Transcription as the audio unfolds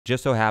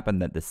Just so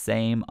happened that the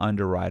same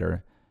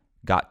underwriter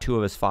got 2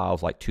 of his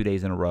files like 2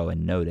 days in a row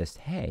and noticed,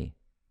 hey,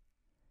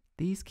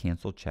 these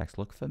canceled checks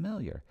look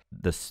familiar.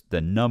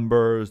 The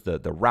numbers, the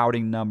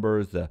routing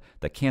numbers,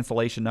 the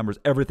cancellation numbers,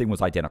 everything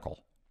was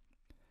identical.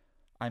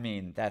 I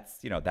mean, that's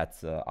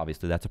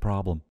obviously that's a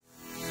problem.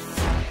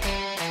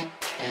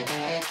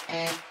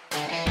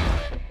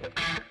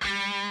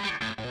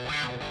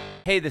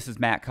 Hey, this is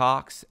Matt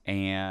Cox,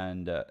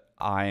 and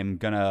I'm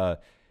gonna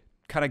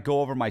kind of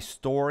go over my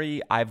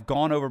story. I've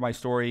gone over my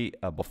story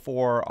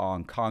before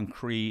on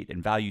Concrete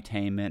and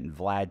Valuetainment and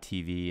Vlad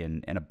TV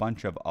and a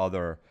bunch of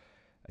other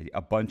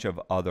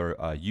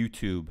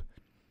YouTube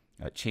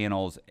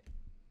channels,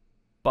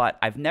 but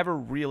I've never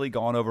really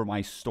gone over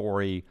my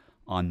story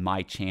on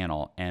my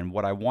channel. And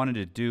what I wanted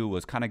to do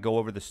was kind of go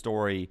over the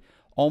story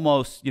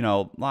almost,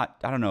 not,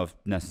 I don't know if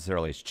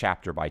necessarily it's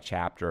chapter by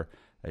chapter,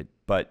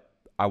 but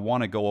I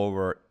want to go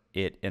over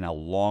it in a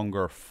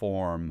longer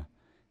form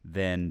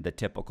than the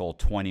typical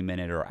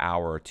 20-minute or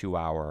hour or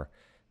 2-hour,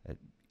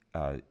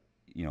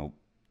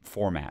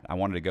 format. I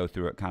wanted to go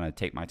through it, kind of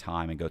take my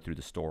time and go through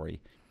the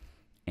story.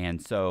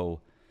 And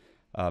so,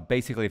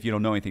 basically, if you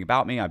don't know anything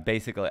about me, I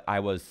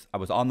was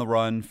on the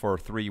run for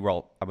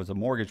I was a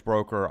mortgage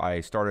broker.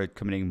 I started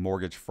committing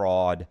mortgage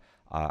fraud.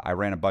 I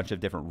ran a bunch of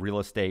different real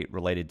estate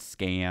related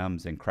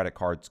scams and credit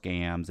card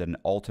scams, and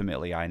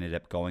ultimately I ended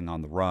up going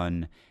on the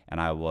run. And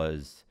I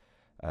was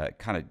on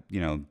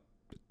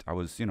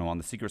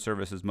the Secret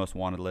Service's most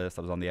wanted list.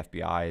 I was on the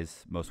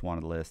FBI's most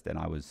wanted list, and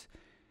I was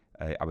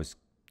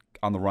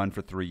on the run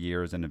for 3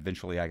 years, and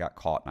eventually I got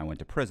caught and I went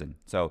to prison.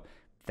 So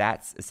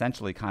that's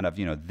essentially kind of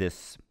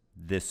this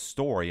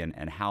story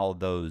and how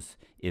those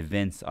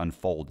events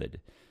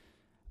unfolded.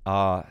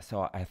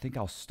 So I think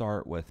I'll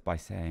start by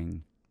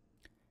saying,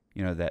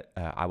 that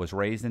I was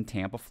raised in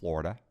Tampa,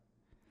 Florida,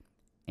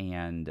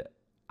 and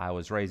I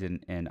was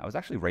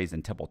actually raised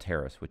in Temple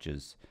Terrace, which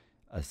is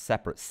a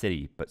separate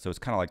city, but so it's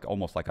kind of like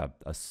almost like a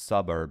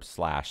suburb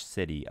 /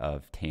 city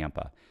of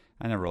Tampa.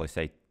 I never really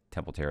say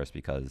Temple Terrace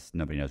because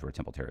nobody knows where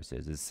Temple Terrace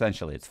is.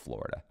 Essentially, it's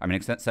Florida. I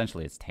mean,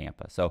 essentially, it's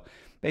Tampa. So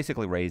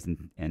basically, raised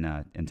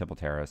in Temple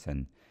Terrace,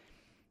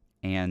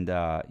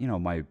 I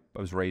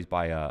was raised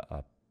by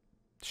a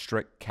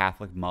strict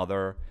Catholic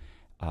mother.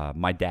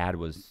 My dad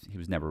was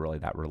never really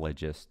that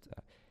religious.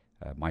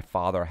 My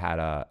father had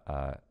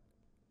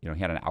he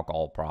had an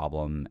alcohol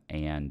problem,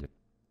 and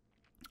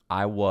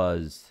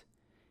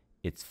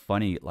it's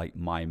funny, like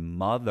my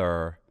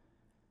mother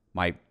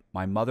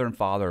and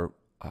father,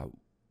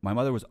 my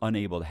mother was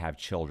unable to have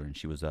children.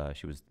 She was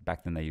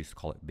back then they used to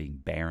call it being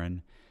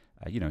barren.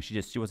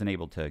 She wasn't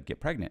able to get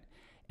pregnant.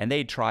 And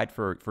they tried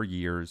for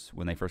years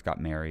when they first got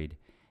married,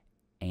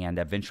 and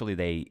eventually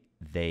they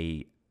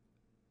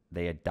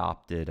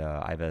adopted.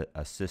 I have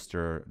a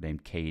sister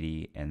named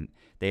Katie, and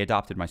they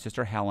adopted my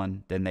sister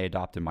Helen. Then they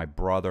adopted my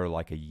brother.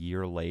 Like a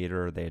year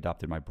later, they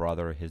adopted my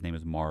brother. His name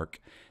is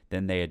Mark.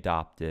 Then they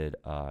adopted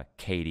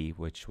Katie,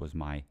 which was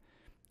my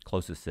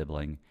closest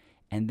sibling.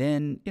 And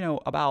then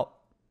about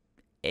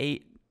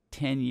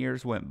 8-10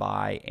 years went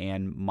by,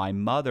 and my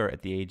mother,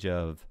 at the age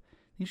of,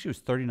 I think she was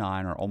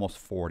 39 or almost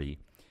 40.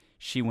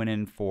 She went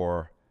in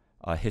for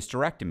a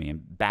hysterectomy.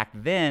 And back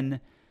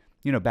then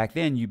you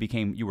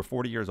were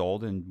 40 years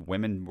old, and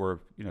women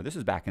were, this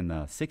is back in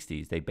the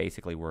 60s. They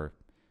basically were, it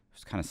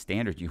was kind of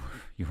standard. You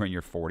were in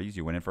your 40s,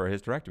 you went in for a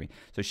hysterectomy.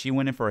 So she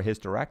went in for a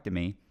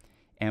hysterectomy,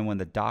 and when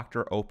the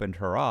doctor opened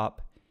her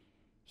up,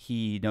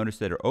 he noticed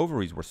that her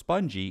ovaries were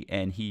spongy,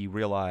 and he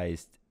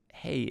realized,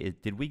 hey,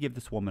 did we give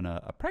this woman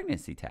a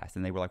pregnancy test?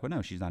 And they were like, well,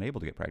 no, she's not able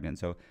to get pregnant.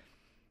 So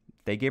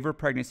they gave her a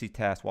pregnancy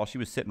test while she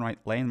was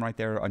laying right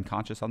there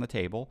unconscious on the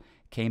table,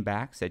 came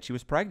back, said she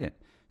was pregnant.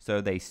 So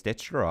they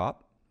stitched her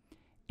up.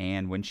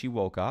 And when she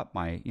woke up,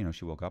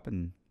 she woke up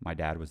and my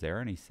dad was there,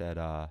 and he said,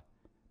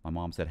 my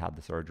mom said, how'd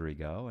the surgery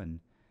go?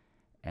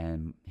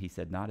 And he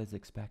said, not as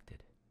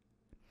expected.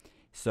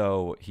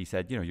 So he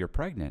said, you're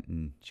pregnant.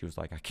 And she was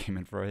like, I came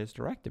in for a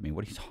hysterectomy.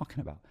 What are you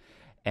talking about?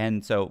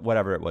 And so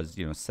whatever it was,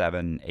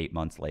 7-8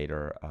 months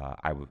later,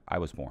 I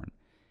was born.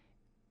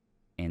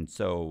 And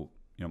so,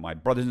 my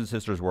brothers and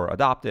sisters were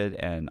adopted,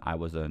 and I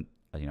was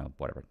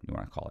whatever you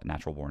want to call it,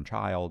 natural born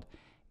child.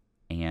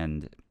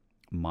 And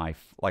like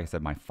I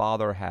said, my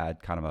father had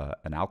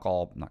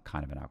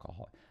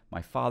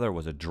my father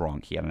was a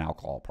drunk. He had an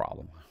alcohol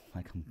problem.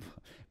 Like, I'm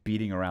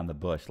beating around the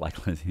bush, like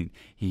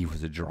he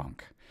was a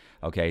drunk.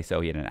 Okay,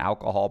 so he had an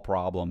alcohol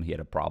problem. He had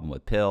a problem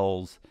with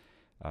pills.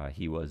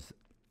 He was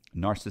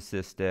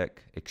narcissistic,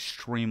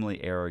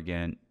 extremely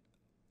arrogant,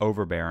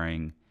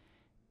 overbearing,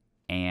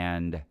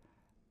 and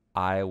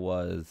I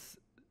was,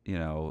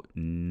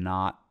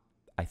 not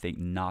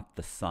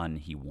the son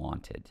he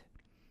wanted.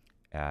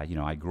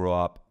 I grew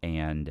up,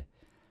 and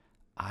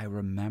I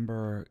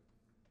remember,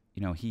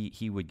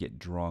 he would get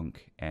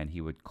drunk, and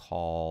he would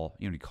call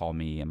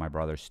me and my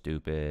brother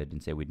stupid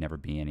and say we'd never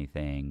be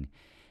anything.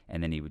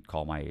 And then he would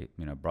call my,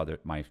 brother,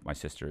 my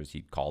sisters,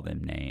 he'd call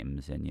them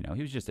names. And,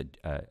 he was just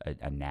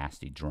a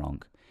nasty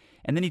drunk.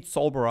 And then he'd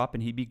sober up,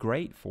 and he'd be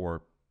great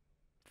for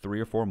 3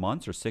 or 4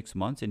 months or 6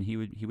 months, and he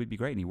would be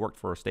great. And he worked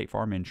for State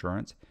Farm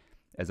Insurance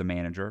as a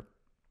manager.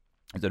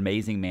 He's an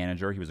amazing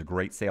manager. He was a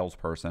great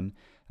salesperson,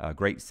 a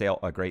great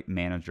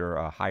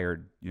manager.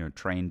 Hired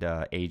trained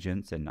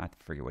agents, and I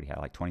forget what he had,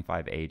 like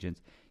 25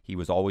 agents. He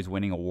was always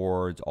winning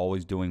awards,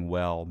 always doing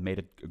well, made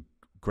a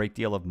great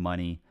deal of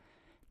money.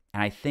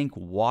 And I think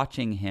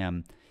watching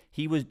him,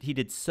 he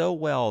did so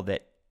well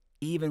that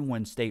even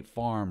when State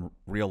Farm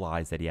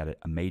realized that he had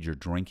a major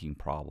drinking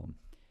problem,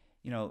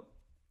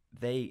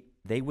 they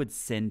would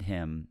send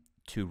him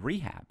to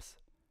rehabs.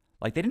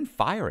 Like, they didn't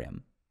fire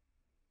him.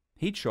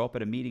 He'd show up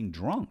at a meeting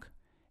drunk,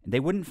 and they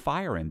wouldn't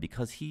fire him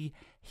because he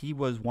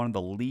was one of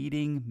the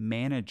leading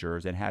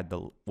managers and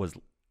was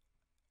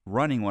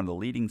running one of the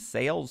leading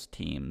sales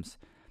teams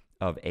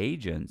of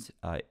agents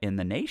in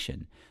the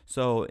nation.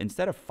 So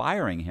instead of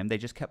firing him, they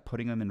just kept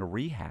putting him into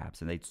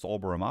rehabs, and they'd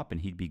sober him up,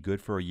 and he'd be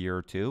good for a year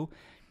or two,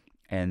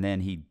 and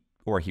then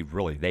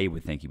they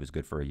would think he was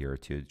good for a year or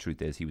two. The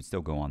truth is, he would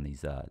still go on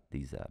these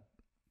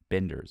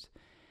benders.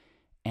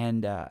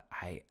 And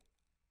I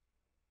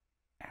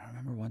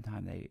remember one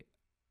time they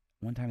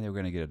were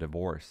going to get a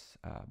divorce.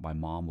 My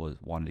mom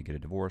wanted to get a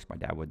divorce. My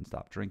dad wouldn't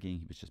stop drinking.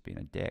 He was just being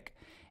a dick.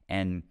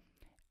 And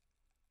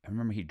I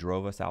remember he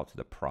drove us out to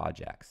the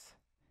projects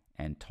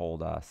and told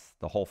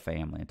the whole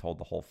family,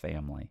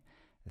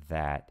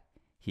 that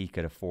he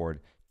could afford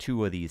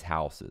 2 of these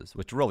houses,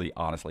 which really,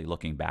 honestly,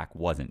 looking back,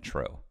 wasn't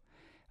true.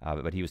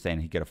 But he was saying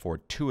he could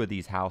afford 2 of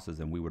these houses,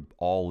 and we would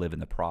all live in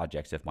the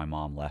projects if my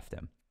mom left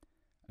him.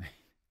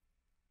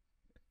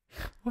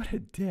 What a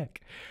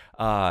dick.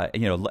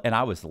 And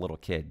I was a little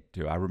kid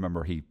too. I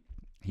remember he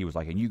was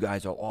like, and you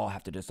guys will all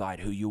have to decide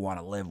who you want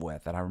to live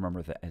with. And I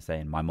remember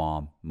saying, my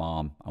mom,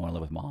 I want to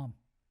live with mom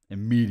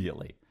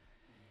immediately.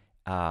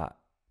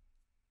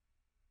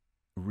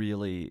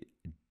 Really,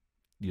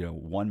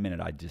 1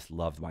 minute I just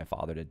loved my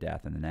father to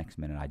death, and the next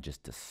minute I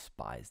just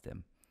despised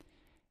him.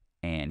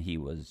 And he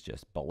was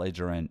just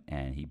belligerent,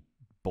 and he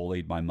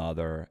bullied my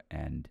mother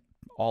and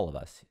all of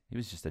us. He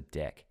was just a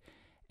dick.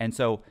 And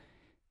so,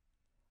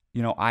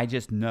 I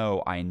just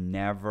know I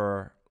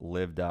never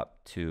lived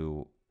up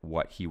to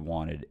what he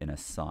wanted in a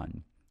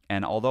son.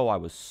 And although I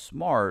was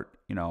smart,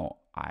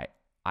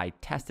 I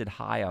tested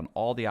high on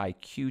all the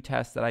IQ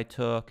tests that I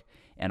took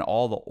and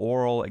all the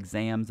oral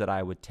exams that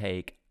I would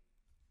take.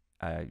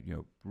 I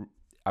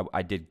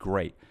did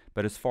great.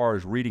 But as far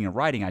as reading and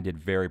writing, I did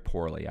very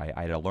poorly.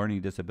 I had a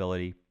learning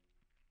disability.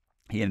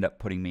 They ended up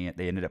putting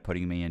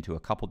me into a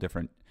couple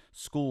different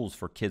schools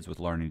for kids with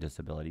learning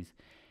disabilities.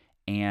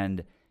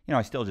 And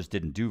I still just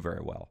didn't do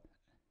very well.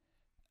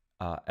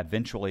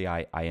 Eventually,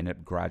 I ended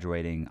up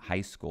graduating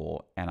high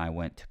school, and I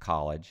went to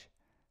college.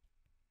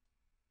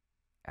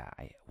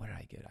 What did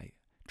I get? I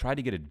tried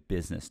to get a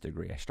business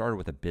degree. I started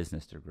with a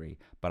business degree,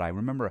 but I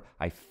remember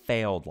I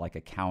failed like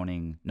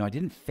accounting. No, I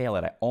didn't fail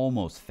it. I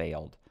almost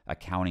failed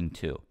accounting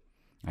 2.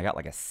 I got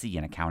like a C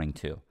in accounting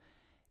 2,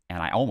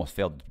 and I almost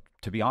failed.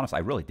 To be honest, I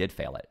really did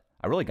fail it.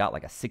 I really got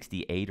like a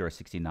 68 or a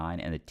 69,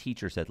 and the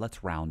teacher said,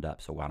 let's round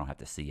up so I don't have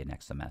to see you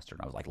next semester.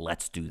 And I was like,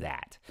 let's do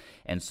that.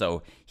 And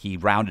so he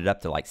rounded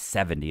up to like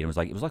 70, and it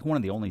was like one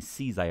of the only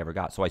C's I ever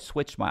got. So I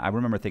switched I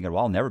remember thinking,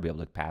 well, I'll never be able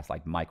to pass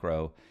like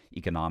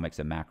microeconomics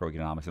and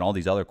macroeconomics and all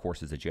these other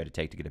courses that you had to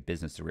take to get a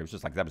business degree. It was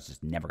just like, that was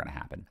just never going to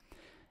happen.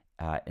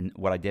 And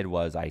what I did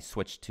was I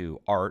switched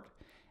to art,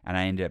 and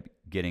I ended up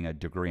getting a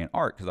degree in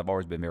art because I've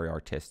always been very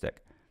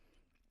artistic.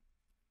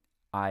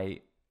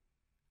 I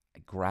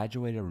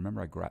graduated.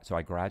 So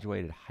I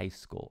graduated high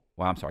school.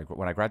 Well, I'm sorry.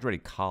 When I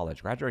graduated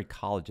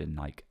college in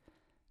like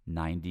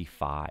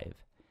 95,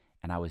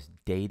 and I was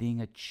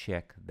dating a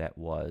chick that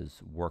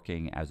was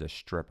working as a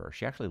stripper.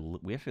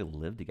 We actually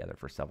lived together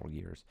for several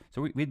years.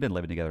 So we'd been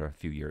living together a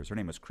few years. Her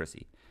name was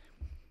Chrissy.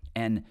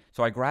 And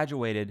so I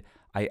graduated.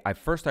 I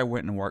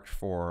went and worked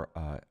for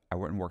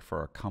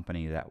a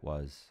company that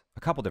was a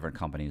couple different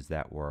companies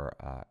that were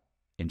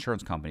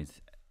insurance companies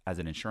as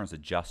an insurance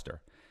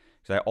adjuster.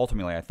 So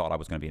ultimately, I thought I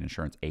was going to be an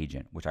insurance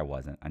agent, which I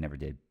wasn't. I never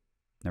did.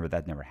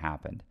 That never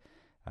happened.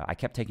 I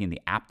kept taking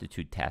the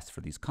aptitude tests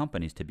for these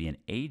companies to be an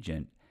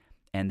agent,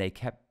 and they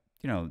kept,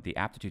 the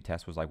aptitude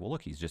test was like, well,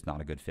 look, he's just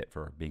not a good fit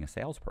for being a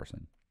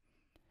salesperson.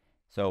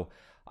 So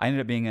I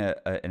ended up being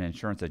an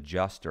insurance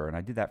adjuster, and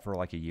I did that for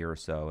like a year or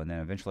so, and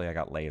then eventually I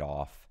got laid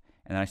off,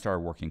 and then I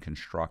started working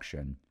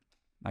construction.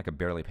 I could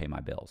barely pay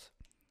my bills.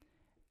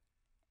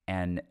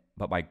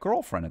 But my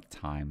girlfriend at the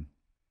time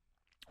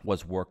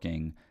was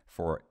working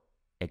for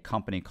a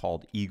company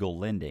called Eagle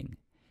Lending,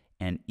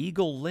 and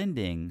Eagle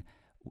Lending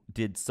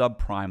did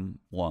subprime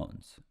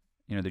loans.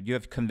 You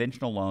have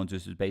conventional loans.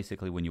 This is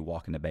basically when you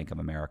walk into Bank of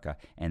America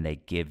and they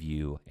give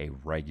you a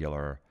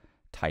regular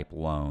type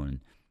loan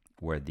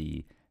where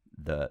the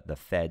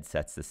Fed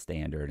sets the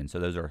standard, and so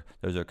those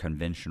are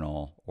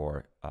conventional,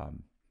 or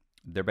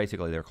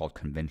they're called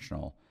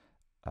conventional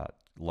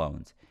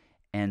loans.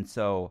 And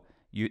so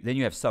then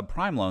you have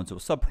subprime loans. So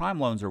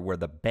subprime loans are where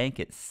the bank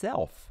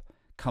itself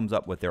comes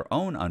up with their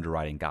own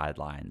underwriting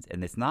guidelines,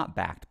 and it's not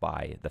backed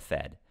by the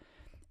Fed.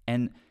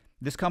 And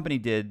this company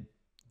did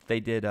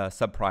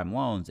subprime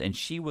loans, and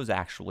she was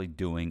actually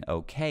doing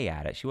okay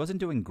at it. She wasn't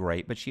doing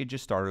great, but she had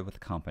just started with the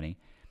company,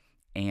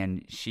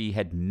 and she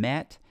had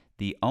met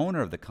the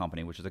owner of the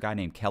company, which is a guy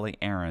named Kelly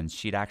Aarons.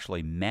 She'd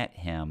actually met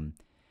him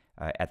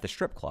at the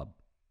strip club,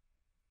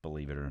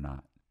 believe it or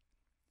not.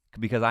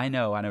 Because I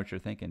know what you're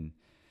thinking,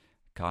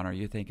 Connor.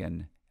 You're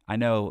thinking, I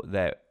know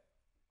that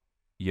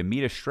you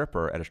meet a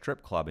stripper at a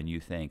strip club and you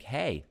think,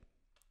 hey,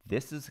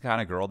 this is the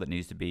kind of girl that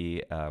needs to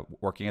be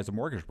working as a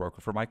mortgage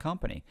broker for my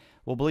company.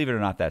 Well, believe it or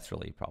not, that's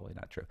really probably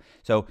not true.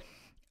 So,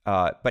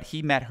 but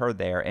he met her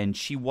there, and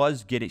she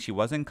was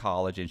in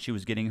college, and she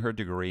was getting her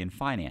degree in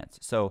finance.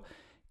 So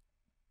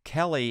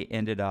Kelly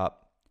ended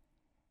up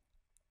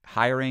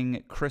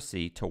hiring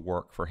Chrissy to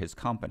work for his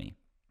company,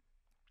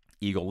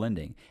 Eagle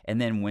Lending.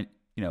 And then when,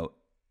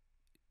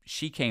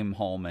 she came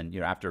home, and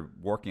after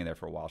working there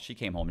for a while, she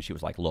came home and she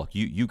was like, look,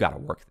 you got to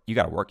work. You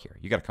got to work here.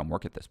 You got to come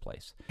work at this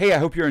place. Hey, I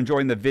hope you're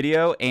enjoying the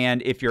video.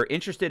 And if you're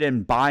interested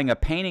in buying a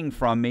painting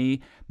from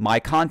me, my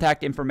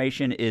contact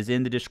information is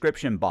in the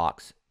description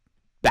box.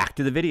 Back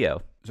to the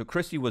video. So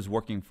Chrissy was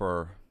working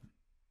for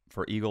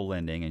Eagle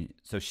Lending, and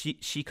so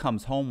she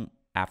comes home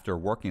after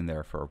working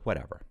there for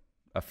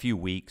a few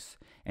weeks,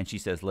 and she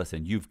says,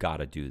 listen, you've got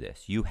to do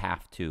this. You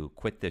have to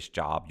quit this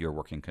job. You're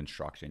working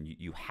construction.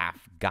 You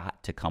have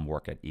got to come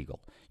work at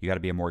Eagle. You got to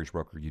be a mortgage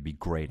broker. You'd be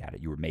great at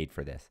it. You were made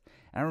for this.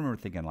 And I remember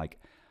thinking, like,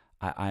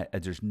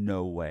 there's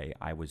no way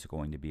I was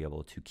going to be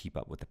able to keep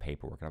up with the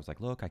paperwork. And I was like,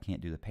 look, I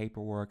can't do the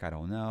paperwork. I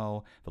don't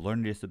know. The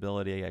learning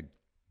disability, I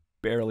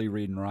barely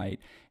read and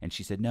write. And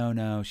she said,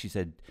 no. She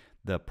said,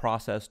 the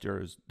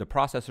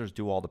processors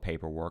do all the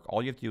paperwork.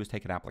 All you have to do is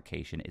take an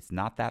application. It's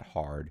not that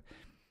hard.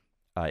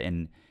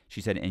 And she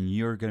said, and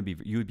you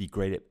would be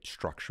great at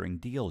structuring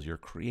deals. You're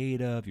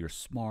creative, you're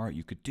smart,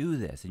 you could do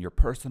this, and you're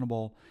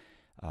personable.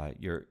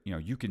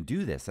 You can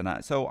do this.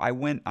 And so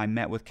I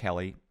met with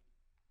Kelly,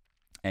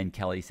 and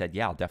Kelly said,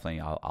 yeah,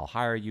 I'll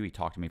hire you. He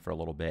talked to me for a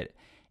little bit,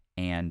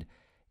 and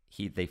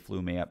they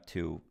flew me up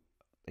to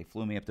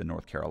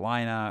North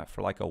Carolina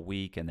for like a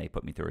week, and they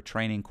put me through a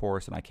training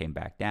course, and I came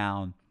back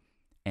down.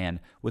 And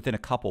within a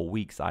couple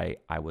weeks, I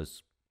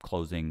was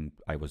going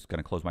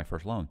to close my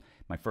first loan.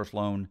 My first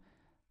loan,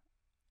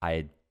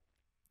 I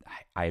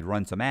had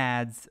run some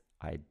ads.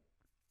 I'd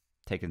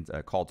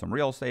called some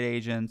real estate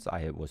agents.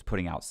 I was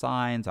putting out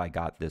signs. I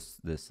got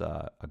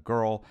a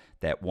girl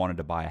that wanted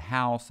to buy a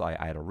house. I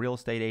had a real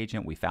estate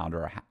agent. We found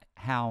her a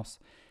house.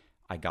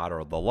 I got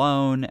her the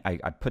loan. I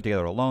put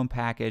together a loan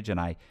package, and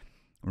I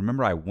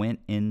remember I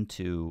went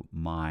into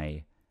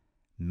my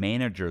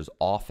manager's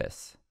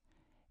office,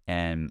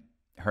 and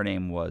her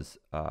name was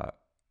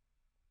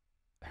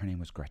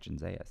Gretchen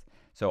Zayas.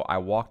 So I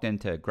walked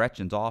into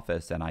Gretchen's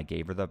office, and I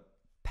gave her the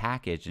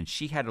package, and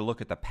she had to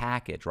look at the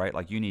package, right?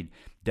 Like, you need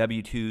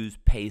W-2s,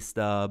 pay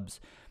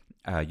stubs,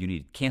 you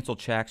need canceled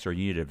checks, or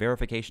you needed a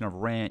verification of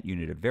rent, you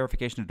needed a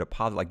verification of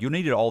deposit. Like, you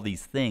needed all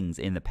these things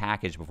in the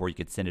package before you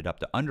could send it up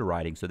to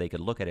underwriting so they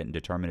could look at it and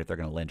determine if they're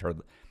going to lend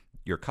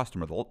your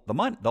customer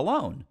the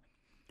loan.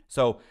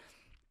 So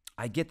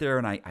I get there,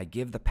 and I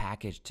give the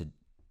package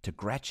to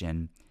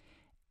Gretchen,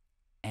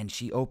 and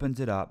she opens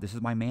it up. This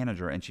is my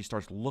manager, and she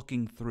starts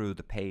looking through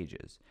the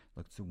pages.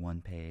 Looks through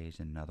one page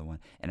and another one.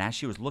 And as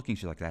she was looking,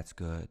 she's like, that's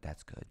good,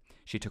 that's good.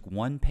 She took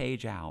one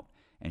page out,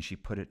 and she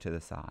put it to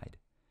the side.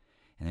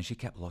 And then she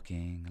kept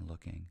looking and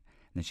looking.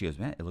 And then she goes,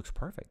 man, it looks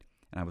perfect.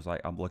 And I was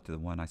like, I looked at the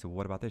one. I said, well,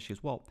 what about this? She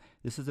goes, well,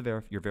 this is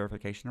your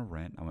verification of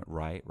rent. I went,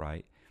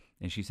 right.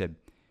 And she said,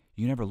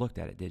 you never looked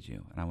at it, did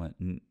you? And I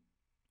went,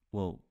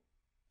 well,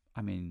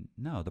 I mean,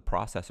 no. The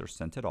processor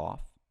sent it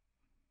off.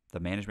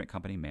 The management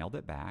company mailed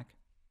it back.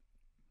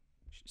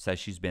 She says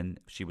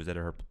she was at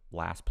her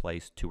last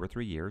place 2 or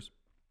 3 years.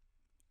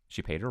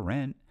 She paid her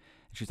rent.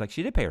 She's like,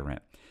 she did pay her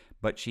rent,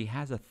 but she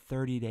has a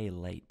 30-day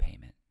late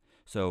payment.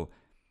 So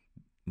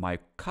my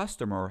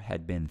customer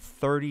had been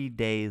 30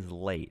 days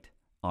late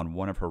on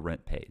one of her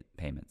rent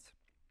payments.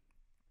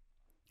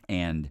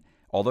 And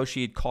although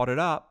she had caught it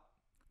up,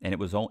 and it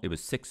was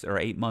 6 or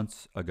 8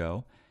 months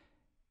ago,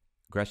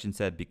 Gretchen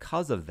said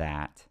because of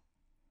that,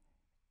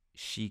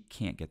 she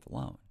can't get the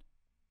loan.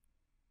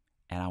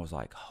 And I was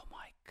like, oh my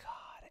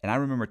God. And I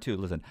remember too,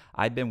 listen,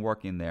 I'd been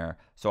working there.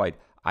 So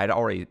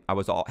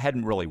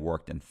hadn't really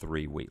worked in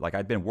 3 weeks. Like,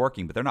 I'd been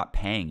working, but they're not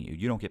paying you.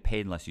 You don't get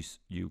paid unless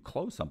you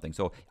close something.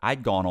 So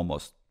I'd gone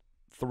almost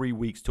 3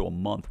 weeks to a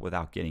month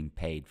without getting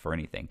paid for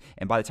anything.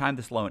 And by the time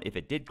this loan, if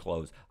it did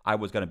close, I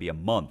was going to be a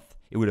month.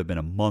 It would have been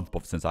a month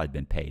since I'd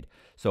been paid.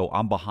 So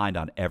I'm behind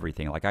on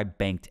everything. Like, I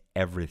banked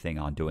everything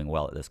on doing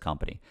well at this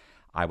company.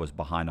 I was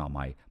behind on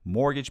my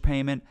mortgage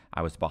payment.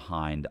 I was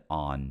behind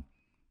on,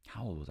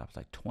 how old was I? I was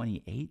like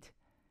 28.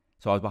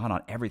 So I was behind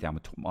on everything.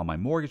 On my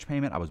mortgage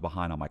payment. I was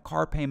behind on my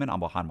car payment. I'm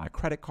behind my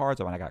credit cards.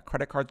 I got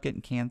credit cards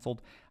getting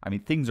canceled. I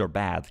mean, things are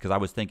bad because I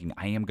was thinking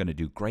I am going to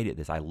do great at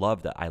this. I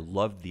loved it. I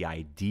loved the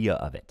idea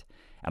of it.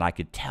 And I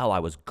could tell I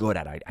was good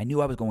at it. I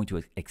knew I was going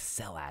to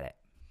excel at it.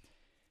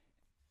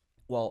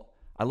 Well,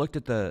 I looked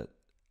at the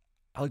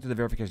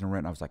verification of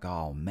rent, and I was like,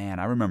 oh man,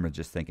 I remember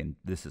just thinking,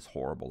 this is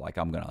horrible. Like,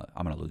 I'm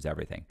gonna lose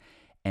everything.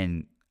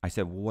 And I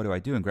said, well, what do I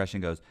do? And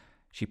Gretchen goes,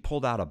 she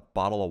pulled out a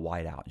bottle of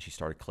whiteout and she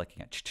started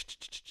clicking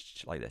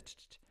it like that.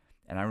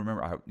 And I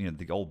remember,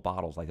 the old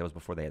bottles, like that was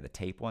before they had the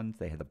tape ones.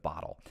 They had the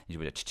bottle. And she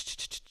would,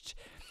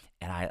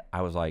 and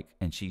I was like,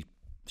 and she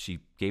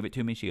gave it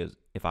to me. She goes,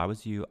 if I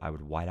was you, I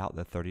would white out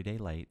the 30-day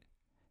late,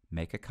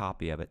 make a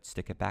copy of it,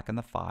 stick it back in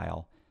the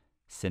file,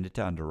 send it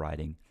to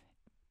underwriting,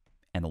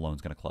 and the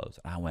loan's going to close.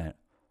 And I went,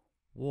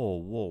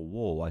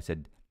 whoa. I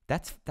said,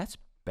 that's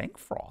bank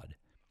fraud,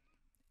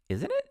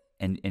 isn't it?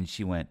 And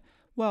she went,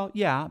 well,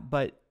 yeah,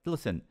 but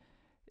listen,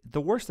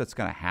 the worst that's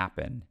going to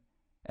happen,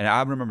 and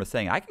I remember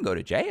saying, I can go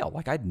to jail.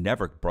 Like, I'd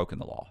never broken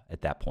the law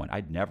at that point.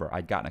 I'd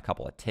gotten a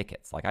couple of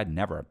tickets. Like, I'd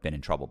never been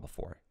in trouble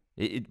before.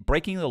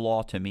 Breaking the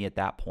law to me at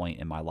that point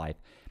in my life,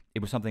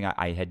 it was something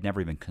I had never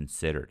even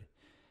considered.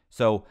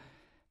 So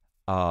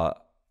I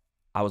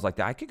was like,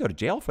 I could go to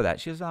jail for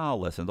that. She says, oh,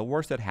 listen, the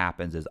worst that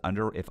happens is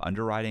if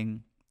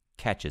underwriting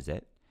catches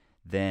it,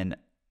 then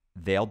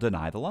they'll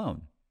deny the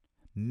loan.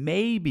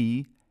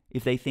 Maybe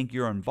if they think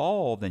you're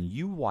involved and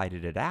you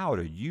whited it out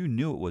or you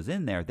knew it was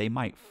in there, they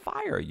might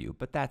fire you,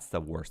 but that's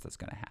the worst that's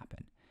going to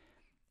happen.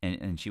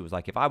 And she was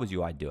like, if I was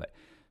you, I'd do it.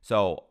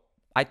 So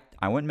I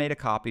went and made a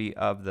copy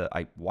of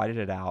I whited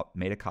it out,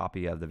 made a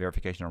copy of the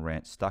verification of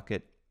rent, stuck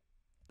it,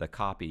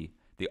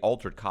 the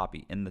altered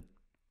copy in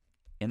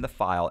the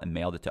file and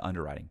mailed it to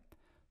underwriting.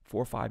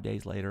 4 or 5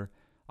 days later,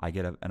 I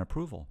get an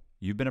approval.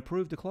 You've been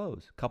approved to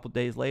close. A couple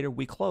days later,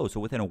 we close. So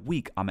within a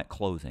week, I'm at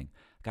closing.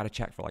 Got a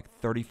check for like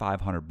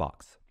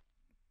 $3,500.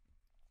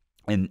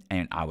 And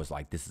I was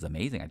like, this is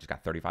amazing. I just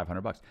got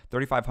 $3,500.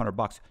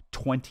 $3,500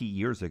 20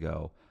 years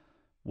ago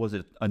was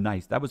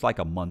that was like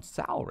a month's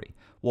salary.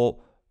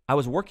 Well, I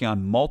was working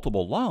on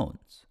multiple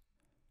loans.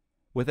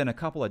 Within a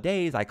couple of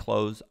days, I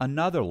closed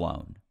another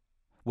loan.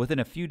 Within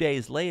a few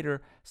days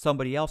later,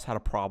 somebody else had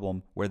a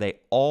problem where they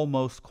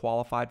almost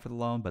qualified for the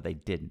loan, but they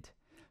didn't.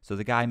 So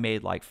the guy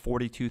made like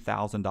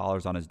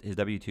 $42,000 on his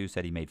W-2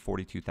 said he made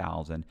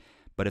 $42,000,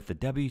 but if the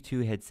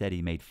W-2 had said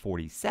he made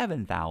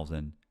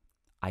 $47,000,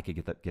 I could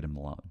get him the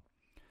loan.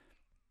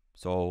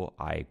 So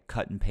I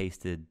cut and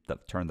pasted,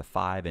 turned the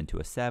 5 into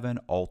a 7,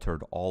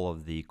 altered all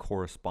of the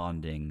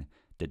corresponding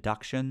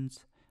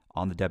deductions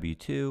on the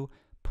W-2,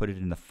 put it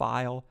in the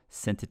file,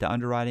 sent it to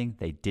underwriting.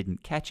 They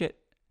didn't catch it.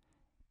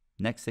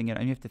 Next thing you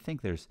know, you have to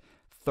think there's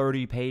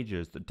 30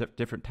 pages,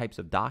 different types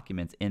of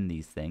documents in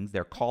these things.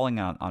 They're calling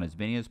on as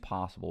many as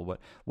possible.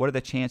 What are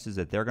the chances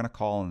that they're going to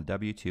call on the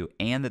W-2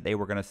 and that they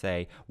were going to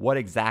say,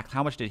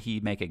 how much did he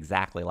make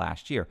exactly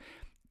last year?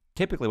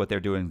 Typically what they're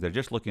doing is they're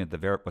just looking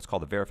at what's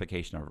called the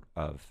verification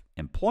of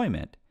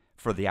employment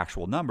for the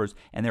actual numbers,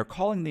 and they're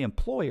calling the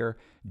employer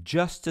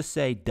just to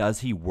say, does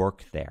he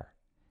work there?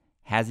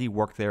 Has he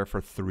worked there for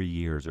 3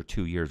 years or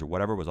 2 years or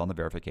whatever was on the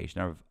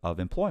verification of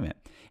employment?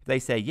 If they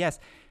say yes,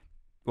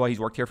 well, he's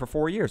worked here for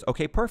 4 years.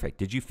 Okay, perfect.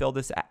 Did you fill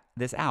this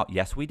out?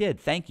 Yes, we did.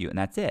 Thank you. And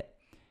that's it.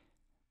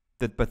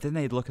 But then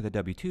they'd look at the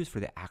W-2s for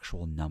the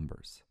actual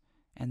numbers.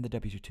 And the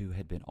W-2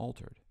 had been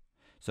altered.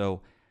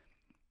 So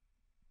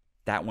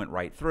that went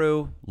right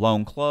through.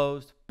 Loan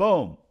closed.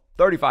 Boom.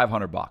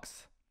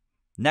 $3,500.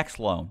 Next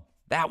loan.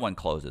 That one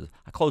closes.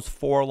 I closed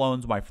 4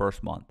 loans my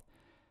first month.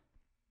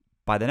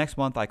 By the next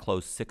month, I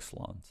closed 6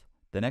 loans.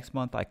 The next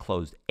month, I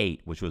closed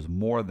 8, which was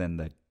more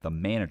than the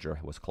manager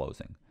was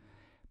closing.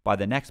 By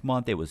the next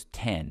month, it was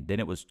 10. Then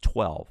it was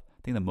 12.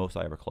 I think the most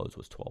I ever closed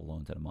was 12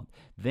 loans in a month.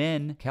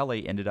 Then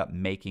Kelly ended up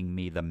making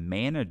me the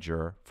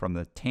manager from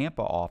the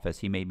Tampa office.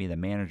 He made me the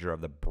manager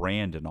of the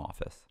Brandon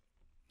office.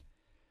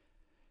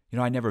 You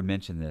know, I never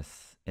mentioned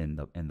this in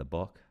the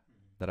book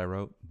that I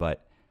wrote,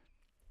 but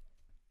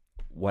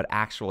what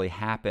actually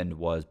happened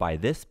was by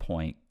this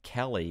point,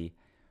 Kelly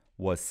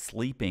was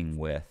sleeping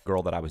with the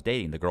girl that I was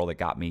dating, the girl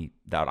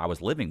that I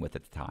was living with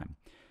at the time.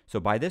 So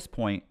by this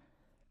point,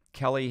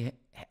 Kelly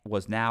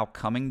was now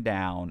coming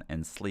down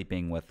and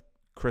sleeping with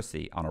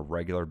Chrissy on a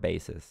regular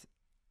basis,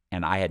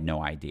 and I had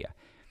no idea.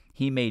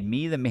 He made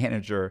me the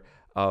manager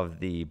of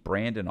the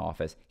Brandon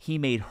office. He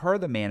made her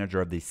the manager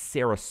of the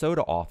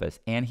Sarasota office,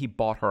 and he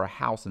bought her a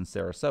house in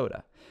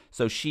Sarasota.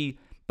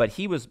 But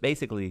he was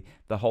basically,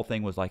 the whole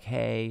thing was like,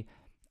 hey,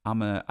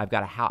 I've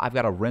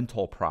got a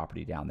rental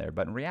property down there.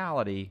 But in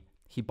reality,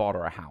 he bought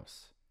her a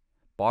house.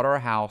 Bought her a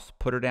house,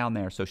 put her down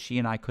there, so she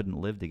and I couldn't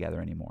live together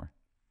anymore.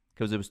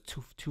 Because it was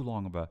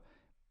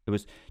it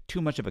was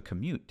too much of a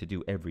commute to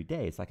do every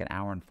day. It's like an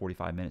hour and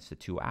 45 minutes to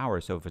 2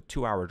 hours. So if a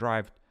 2-hour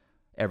drive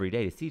every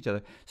day to see each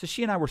other. So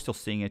she and I were still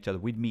seeing each other.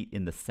 We'd meet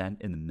in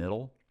the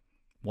middle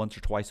once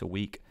or twice a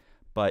week.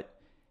 But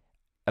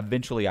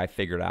eventually I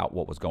figured out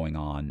what was going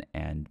on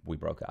and we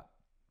broke up,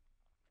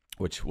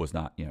 which was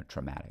not,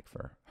 traumatic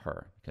for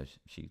her because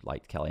she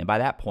liked Kelly. And by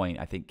that point,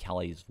 I think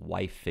Kelly's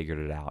wife figured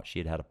it out.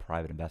 She had a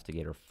private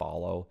investigator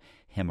follow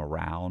him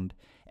around.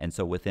 And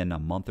so within a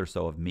month or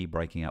so of me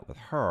breaking up with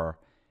her,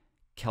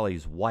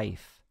 Kelly's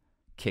wife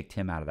kicked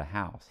him out of the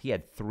house. He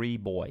had 3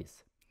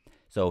 boys.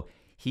 So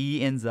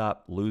he ends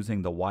up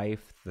losing the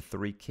wife, the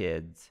 3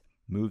 kids,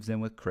 moves in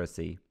with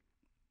Chrissy,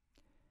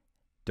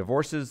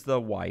 divorces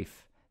the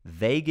wife.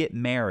 They get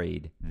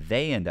married.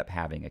 They end up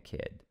having a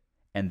kid.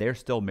 and they're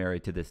still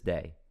married to this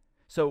day.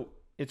 So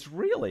it's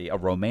really a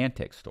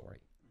romantic story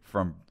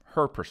from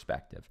her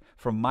perspective.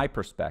 From my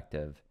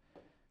perspective,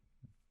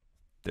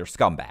 they're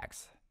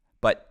scumbags.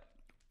 But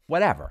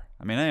whatever.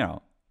 I mean,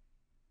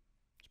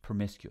 it's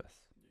promiscuous.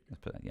 Let's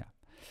put that, yeah.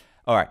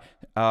 All right.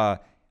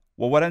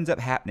 Well, what ends up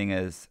happening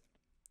is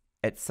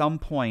at some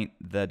point,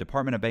 the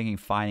Department of Banking and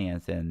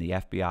Finance and the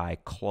FBI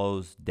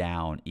closed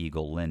down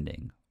Eagle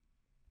Lending.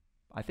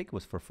 I think it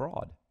was for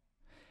fraud,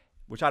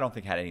 which I don't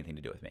think had anything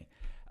to do with me.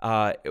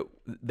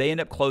 They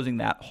end up closing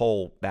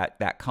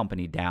that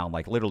company down.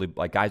 Like literally,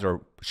 like guys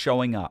are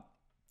showing up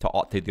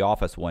to the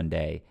office one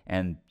day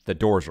and the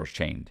doors are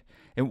chained.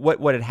 And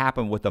what had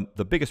happened with them,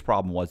 the biggest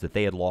problem was that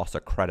they had lost a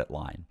credit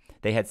line.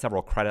 They had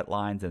several credit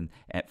lines and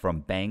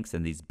from banks,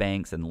 and these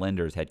banks and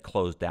lenders had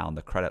closed down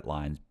the credit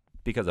lines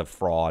because of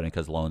fraud and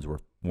because loans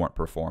weren't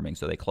performing.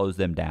 So they closed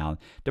them down.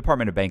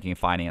 Department of Banking and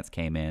Finance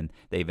came in.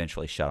 They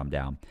eventually shut them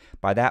down.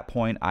 By that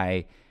point,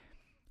 I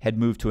had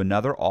moved to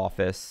another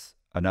office,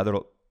 another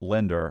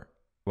lender,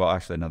 well,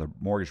 actually another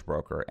mortgage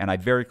broker, and I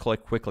very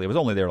quickly, it was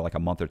only there like a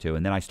month or two,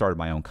 and then I started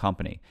my own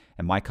company,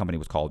 and my company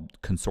was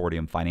called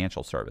Consortium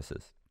Financial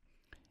Services.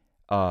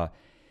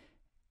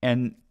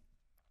 And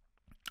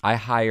I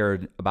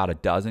hired about a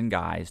dozen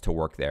guys to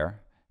work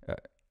there,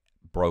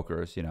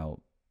 brokers,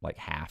 like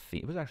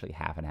it was actually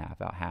half and half,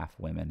 about half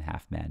women,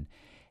 half men.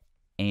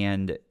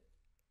 And,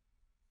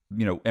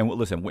 and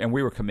listen, and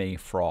we were committing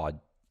fraud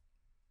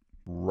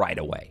right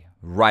away.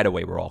 Right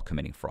away, we're all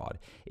committing fraud.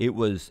 It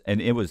was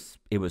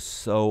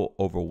so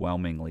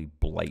overwhelmingly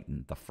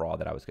blatant, the fraud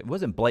that I was. It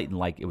wasn't blatant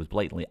like it was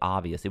blatantly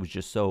obvious. It was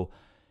just so.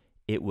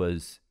 It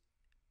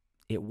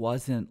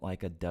wasn't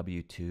like a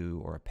W-2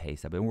 or a pay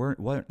stub. They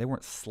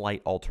weren't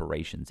slight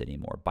alterations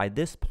anymore. By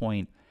this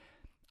point,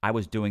 I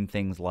was doing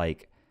things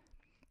like.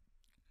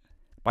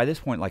 By this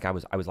point, like I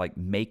was like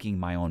making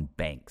my own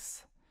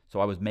banks. So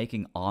I was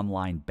making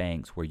online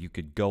banks where you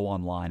could go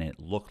online and it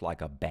looked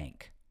like a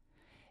bank.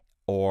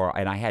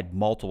 And I had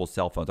multiple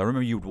cell phones. I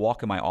remember you would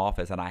walk in my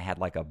office and I had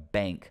like a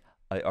bank,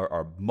 I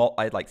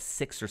had like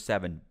 6 or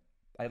 7,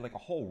 I had like a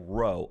whole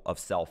row of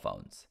cell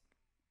phones.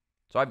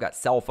 So I got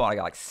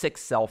like 6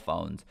 cell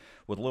phones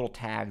with little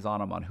tags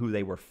on them on who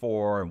they were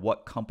for and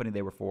what company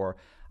they were for.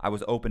 I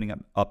was opening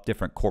up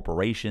different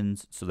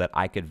corporations so that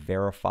I could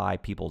verify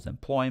people's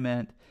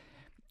employment.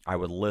 I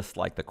would list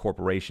like the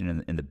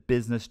corporation in the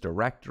business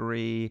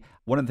directory.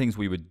 One of the things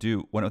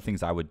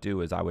I would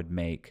do is I would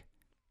make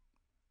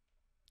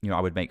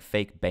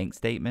fake bank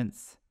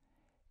statements.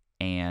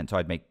 And so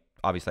I'd make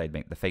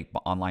the fake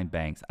online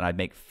banks, and I'd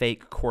make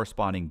fake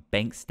corresponding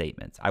bank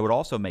statements. I would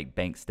also make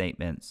bank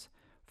statements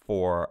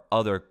for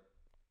other,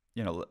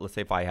 let's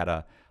say if I had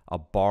a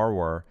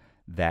borrower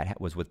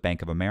that was with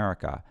Bank of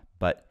America,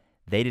 but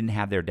they didn't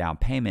have their down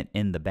payment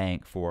in the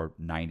bank for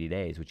 90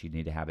 days, which you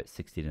need to have it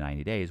 60 to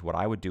 90 days. What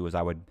I would do is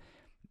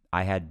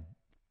I had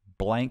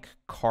blank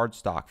card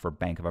stock for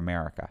Bank of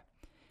America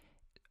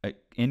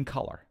in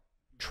color,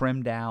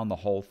 trim down the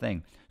whole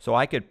thing. So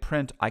I could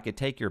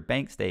take your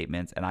bank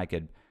statements and I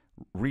could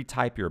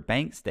retype your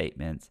bank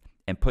statements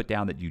and put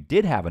down that you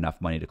did have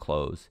enough money to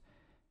close.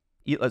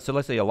 So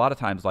let's say a lot of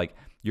times, like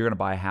you're going to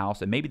buy a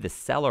house and maybe the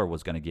seller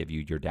was going to give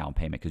you your down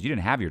payment because you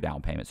didn't have your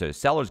down payment. So the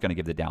seller's going to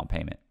give the down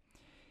payment.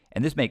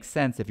 And this makes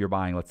sense if you're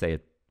buying, let's say,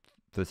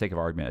 for the sake of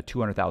argument, a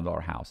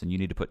 $200,000 house and you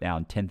need to put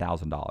down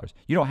 $10,000.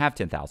 You don't have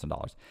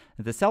 $10,000.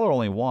 If the seller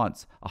only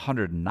wants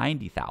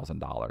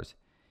 $190,000,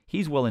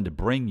 he's willing to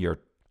bring your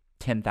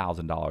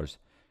 $10,000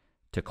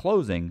 to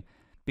closing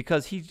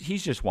because he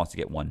just wants to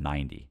get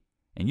 $190,000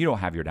 and you don't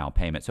have your down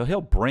payment. So he'll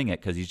bring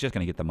it because he's just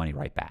going to get the money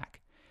right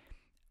back.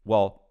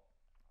 Well,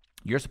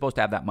 you're supposed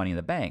to have that money in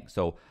the bank.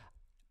 So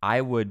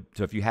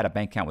if you had a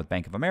bank account with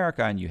Bank of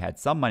America and you had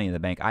some money in the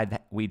bank,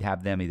 we'd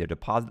have them either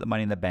deposit the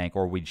money in the bank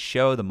or we'd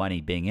show the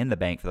money being in the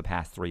bank for the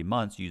past 3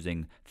 months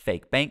using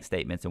fake bank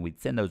statements, and we'd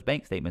send those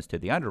bank statements to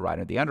the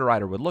underwriter. The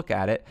underwriter would look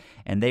at it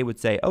and they would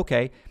say,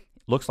 okay,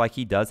 looks like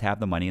he does have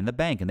the money in the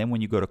bank. And then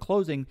when you go to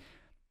closing,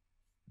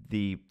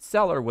 the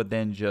seller would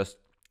then just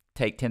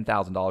take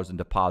 $10,000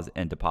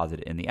 and deposit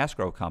it in the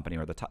escrow company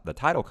or the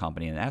title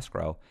company in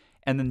escrow,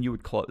 and then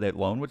that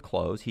loan would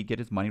close. He'd get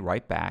his money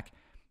right back,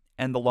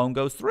 and the loan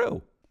goes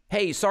through.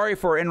 Hey, sorry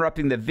for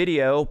interrupting the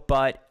video,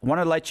 but I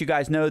want to let you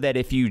guys know that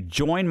if you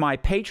join my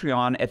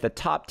Patreon at the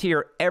top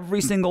tier,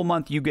 every single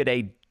month you get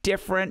a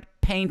different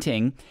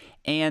painting,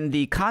 and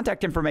the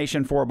contact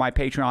information for my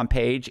Patreon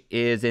page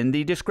is in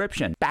the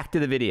description. Back to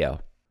the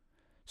video.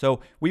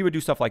 So we would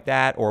do stuff like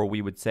that, or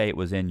we would say it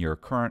was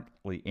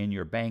currently in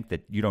your bank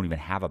that you don't even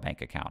have a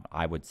bank account.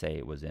 I would say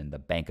it was in the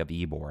Bank of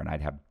Ybor, and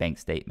I'd have bank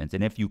statements.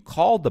 And if you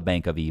called the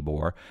Bank of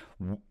Ybor,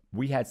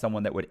 we had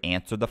someone that would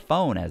answer the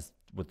phone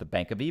with the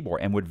Bank of Ybor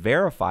and would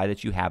verify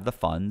that you have the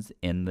funds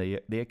in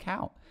the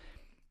account.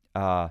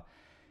 So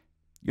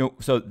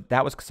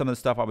that was some of the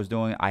stuff I was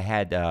doing. I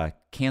had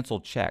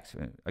canceled checks.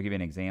 I'll give you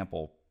an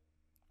example.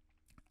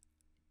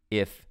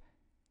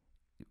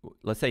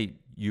 Let's say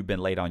you've been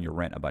late on your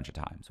rent a bunch of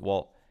times.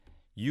 Well,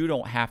 you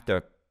don't have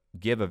to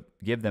give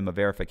them a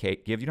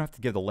verification. You don't have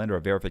to give the lender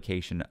a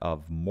verification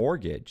of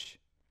mortgage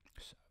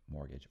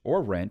mortgage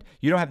or rent.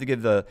 You don't have to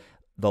give the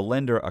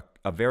lender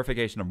a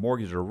verification of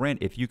mortgage or rent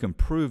if you can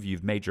prove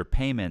you've made your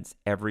payments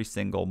every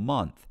single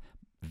month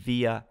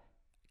via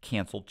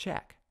canceled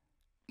check.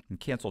 And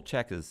canceled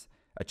check is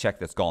a check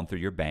that's gone through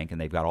your bank, and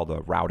they've got all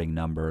the routing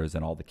numbers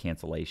and all the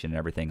cancellation and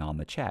everything on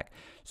the check.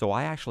 So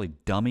I actually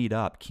dummied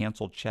up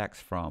canceled checks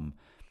from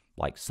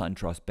like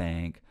SunTrust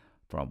Bank,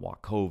 from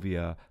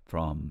Wachovia,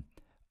 from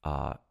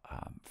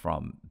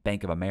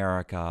Bank of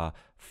America,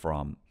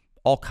 from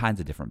all kinds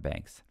of different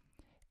banks.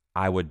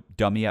 I would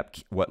dummy up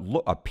what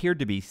appeared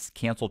to be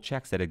canceled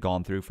checks that had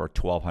gone through for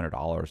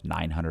 $1,200,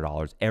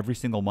 $900 every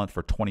single month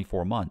for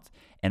 24 months.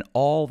 And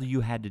all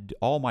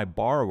my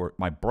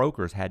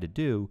brokers had to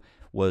do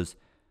was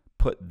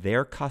put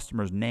their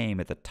customer's name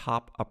at the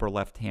top upper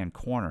left-hand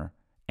corner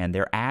and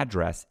their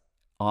address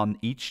on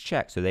each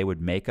check. So they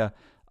would make a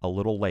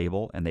little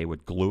label and they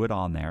would glue it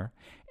on there,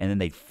 and then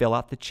they'd fill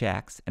out the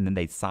checks, and then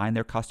they'd sign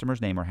their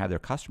customer's name or have their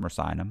customer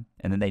sign them,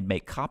 and then they'd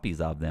make copies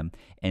of them,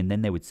 and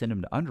then they would send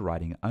them to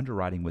underwriting.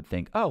 Underwriting would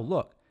think, oh,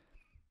 look,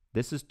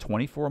 this is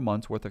 24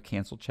 months worth of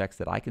canceled checks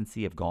that I can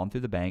see have gone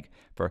through the bank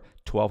for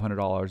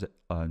 $1,200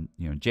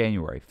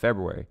 January,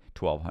 February,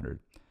 $1,200.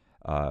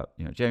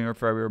 January,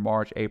 February,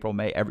 March, April,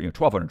 May, every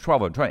 $1,200,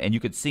 $1,200, and you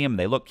could see them.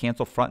 They look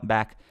canceled front and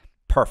back,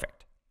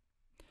 perfect.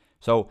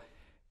 So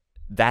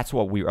that's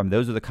what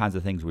those are the kinds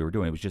of things we were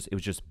doing. It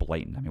was just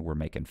blatant. I mean, we're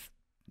making,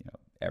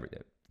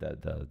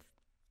 the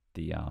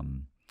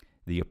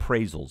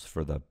appraisals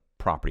for the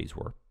properties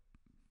were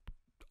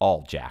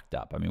all jacked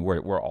up. I mean,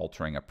 we're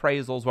altering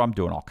appraisals. Well, I'm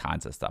doing all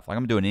kinds of stuff. Like,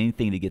 I'm doing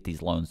anything to get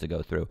these loans to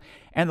go through,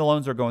 and the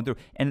loans are going through.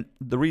 And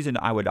the reason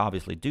I would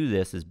obviously do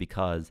this is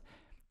because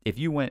if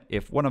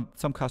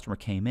some customer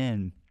came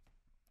in,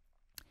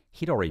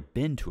 he'd already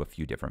been to a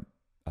few different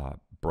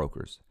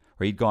brokers,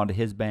 or he'd gone to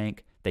his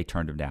bank, they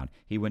turned him down.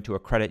 He went to a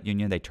credit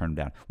union, they turned him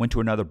down. Went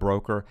to another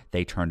broker,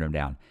 they turned him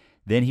down.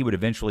 Then he would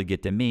eventually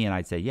get to me, and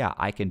I'd say, yeah,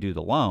 I can do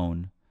the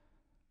loan,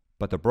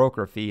 but the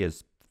broker fee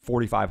is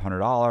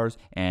 $4,500,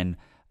 and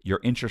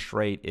your interest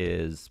rate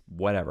is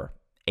whatever,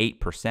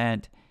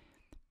 8%.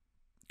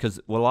 Because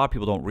what a lot of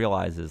people don't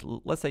realize is,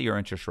 let's say your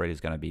interest rate is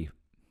going to be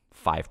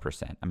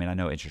 5%. I mean, I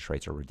know interest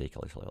rates are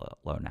ridiculously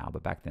low now,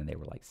 but back then they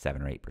were like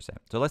 7 or 8%.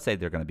 So let's say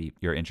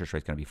your interest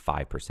rate's going to be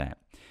 5%.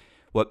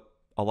 What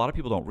a lot of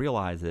people don't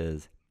realize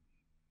is,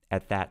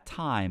 at that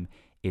time,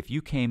 if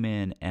you came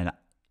in and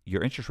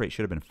your interest rate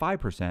should have been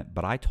 5%,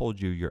 but I told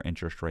you your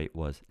interest rate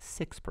was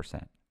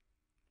 6%,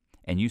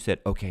 and you said,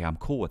 okay, I'm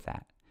cool with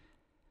that.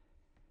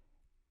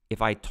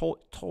 If I told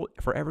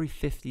for every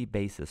 50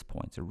 basis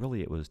points, or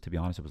really it was, to be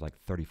honest, it was like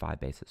 35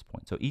 basis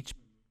points. So each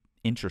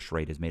interest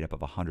rate is made up of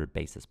 100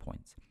 basis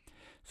points.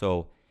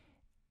 So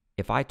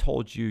if I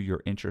told you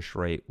your interest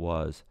rate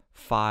was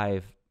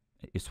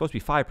it's supposed to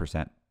be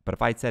 5%, but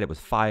if I said it was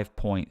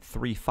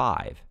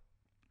 5.35,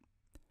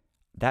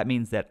 that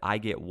means that I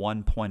get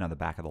 1 point on the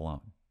back of the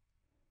loan.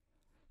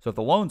 So if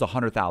the loan's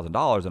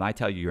 $100,000 and I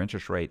tell you your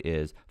interest rate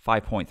is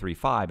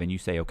 5.35 and you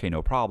say, okay,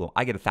 no problem,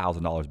 I get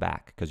 $1,000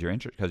 back because your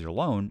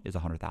loan is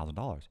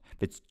 $100,000.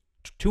 If it's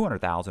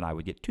 $200,000, I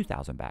would get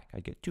 $2,000 back. I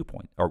get 2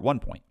 points, or 1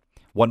 point.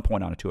 1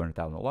 point on a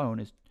 $200,000 loan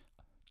is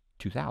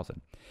 $2,000.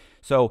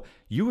 So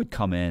you would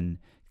come in,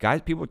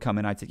 people would come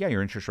in, I'd say, yeah,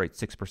 your interest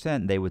rate's 6%.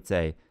 And they would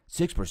say,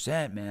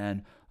 6%,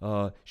 man,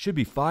 should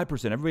be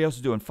 5%. Everybody else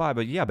is doing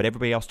 5%, but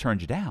everybody else turned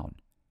you down.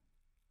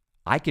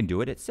 I can do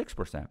it at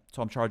 6%.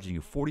 So I'm charging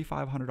you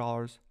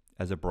 $4,500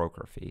 as a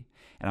broker fee,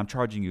 and I'm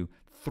charging you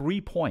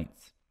 3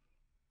 points.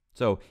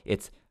 So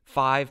it's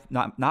 5,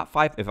 not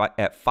 5.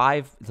 At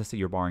 5, let's say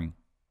you're borrowing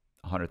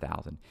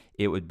 $100,000,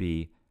 it would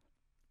be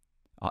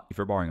if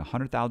you're borrowing a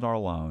 $100,000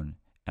 loan,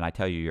 and I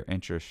tell you your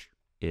interest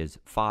is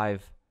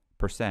 5%,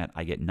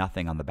 I get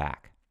nothing on the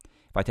back.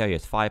 If I tell you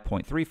it's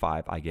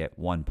 5.35, I get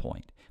 1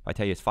 point. If I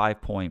tell you it's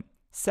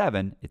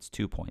 5.7, it's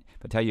 2 points.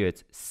 If I tell you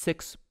it's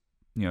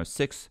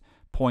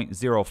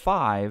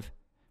 6.05,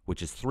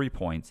 which is 3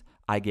 points,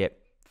 I get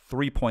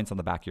 3 points on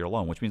the back of your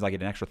loan, which means I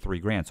get an extra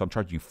 $3,000. So I'm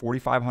charging you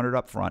 $4,500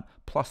 up front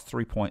plus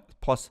 3 points,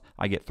 plus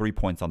I get 3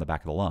 points on the back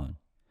of the loan.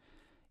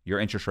 Your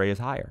interest rate is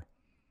higher,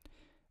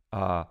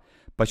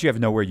 but you have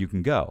nowhere you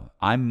can go.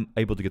 I'm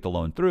able to get the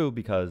loan through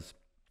because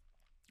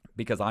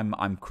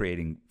I'm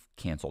creating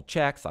canceled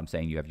checks. I'm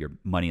saying you have your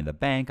money in the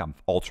bank. I'm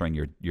altering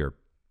your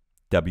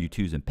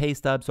W-2s and pay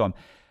stubs. So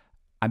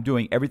I'm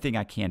doing everything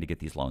I can to get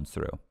these loans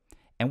through.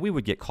 And we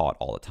would get caught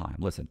all the time.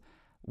 Listen,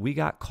 we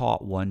got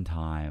caught one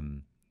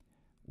time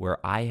where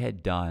I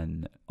had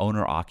done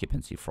owner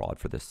occupancy fraud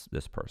for this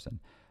person.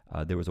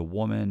 There was a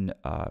woman,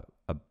 a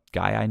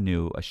guy I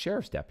knew, a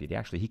sheriff's deputy.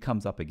 Actually, he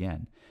comes up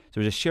again.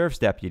 So there's a sheriff's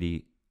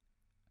deputy.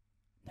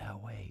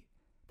 No, wait.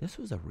 This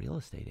was a real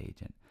estate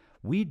agent.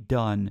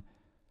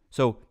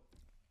 So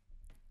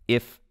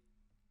if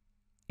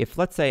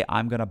let's say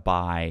I want to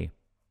buy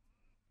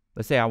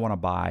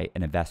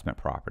an investment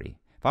property.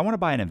 If I want to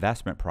buy an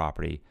investment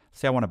property,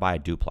 say I want to buy a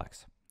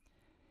duplex,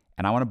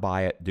 and I want to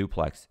buy a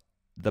duplex,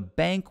 the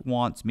bank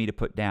wants me to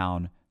put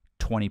down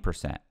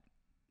 20%.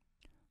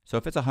 So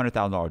if it's a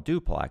 $100,000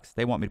 duplex,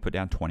 they want me to put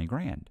down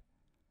 $20,000.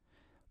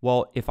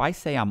 Well, if I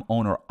say I'm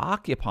owner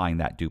occupying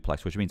that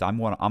duplex, which means I'm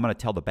going to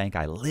tell the bank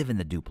I live in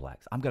the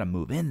duplex, I'm going to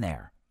move in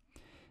there.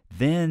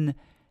 Then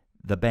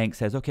the bank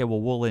says, okay,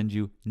 well, we'll lend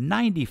you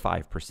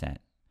 95%.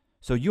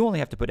 So you only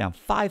have to put down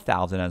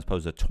 $5,000 as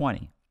opposed to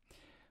 20.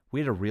 We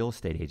had a real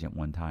estate agent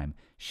one time.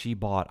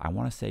 I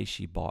want to say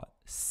she bought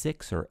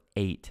 6 or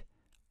 8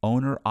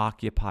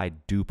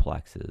 owner-occupied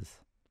duplexes.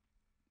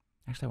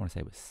 Actually, I want to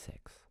say it was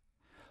 6.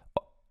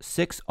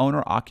 6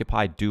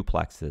 owner-occupied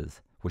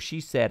duplexes where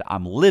she said,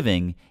 I'm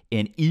living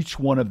in each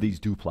one of these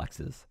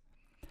duplexes.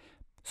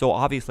 So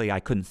obviously, I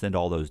couldn't send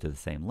all those to the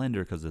same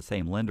lender because the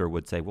same lender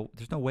would say, well,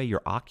 there's no way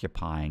you're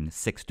occupying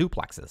 6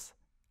 duplexes.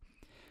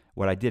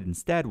 What I did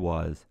instead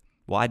was,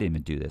 well, I didn't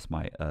even do this.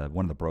 One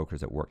of the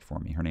brokers that worked for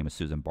me, her name is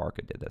Susan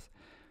Barca, did this.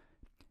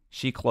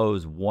 She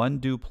closed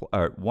one of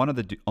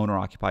the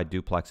owner-occupied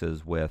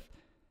duplexes with,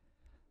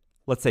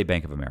 let's say,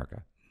 Bank of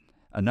America.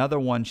 Another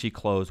one she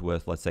closed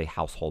with, let's say,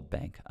 Household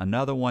Bank.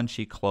 Another one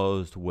she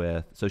closed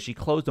with, so she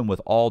closed them with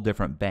all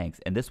different banks.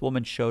 And this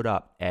woman showed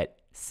up at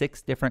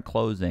 6 different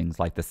closings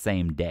like the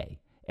same day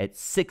at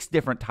 6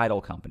 different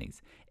title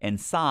companies and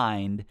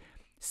signed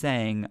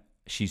saying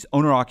she's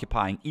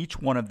owner-occupying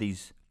each one of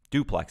these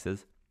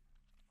duplexes.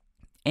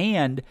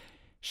 And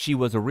she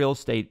was a real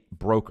estate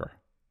broker.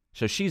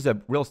 So she's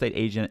a real estate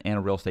agent and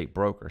a real estate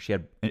broker.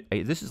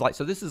 This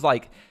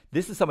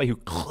is somebody who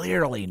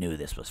clearly knew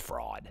this was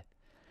fraud.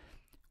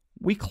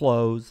 We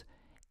close,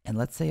 and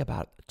let's say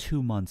about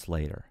 2 months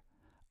later,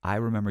 I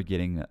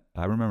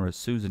remember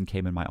Susan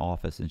came in my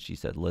office and she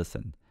said,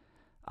 listen,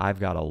 I've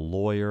got a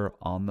lawyer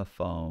on the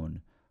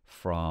phone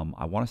from,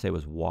 I want to say it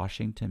was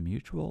Washington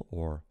Mutual,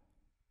 or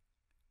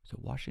is it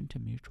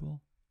Washington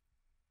Mutual?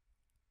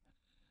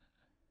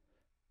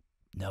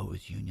 No, it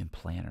was Union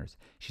Planners.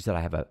 She said,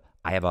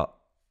 I have a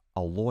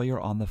lawyer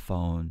on the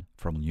phone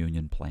from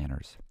Union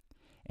Planners.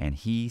 And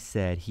he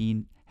said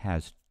he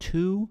has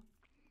two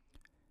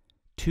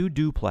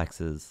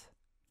duplexes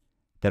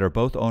that are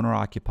both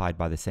owner-occupied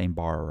by the same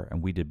borrower,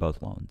 and we did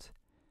both loans.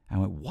 I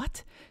went,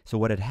 what? So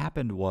what had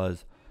happened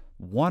was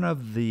one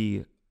of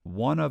the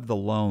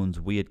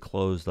loans we had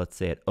closed, let's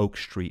say, at Oak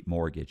Street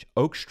Mortgage.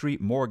 Oak Street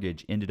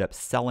Mortgage ended up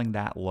selling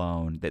that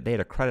loan. That they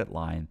had a credit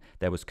line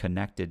that was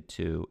given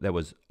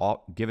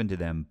to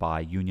them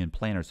by Union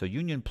Planners. So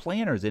Union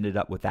Planners ended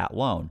up with that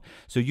loan.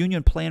 So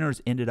Union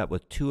Planners ended up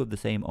with 2 of the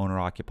same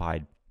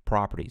owner-occupied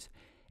properties.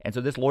 And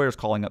so this lawyer's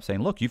calling up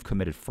saying, look, you've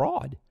committed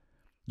fraud.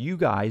 You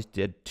guys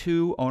did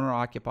 2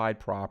 owner-occupied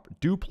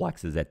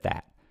duplexes at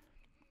that.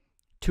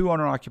 2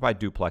 owner-occupied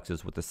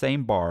duplexes with the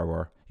same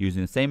borrower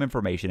using the same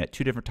information at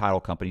 2 different title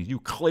companies. You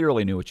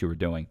clearly knew what you were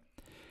doing.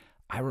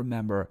 I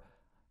remember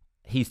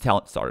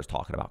started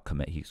talking about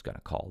he's going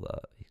to call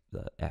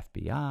the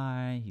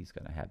FBI. He's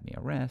going to have me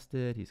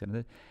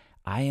arrested.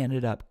 I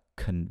ended up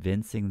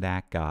convincing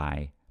that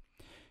guy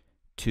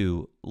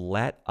to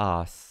let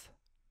us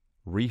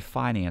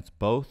refinance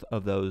both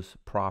of those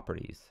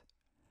properties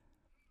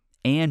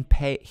and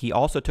pay. He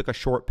also took a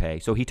short pay,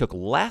 so he took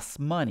less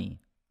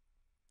money.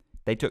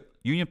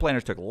 Union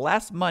Planners took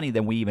less money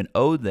than we even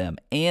owed them,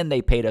 and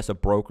they paid us a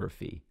broker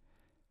fee.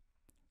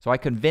 So I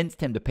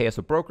convinced him to pay us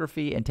a broker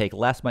fee and take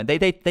less money.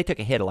 They took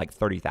a hit of like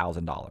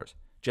 $30,000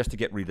 just to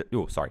get rid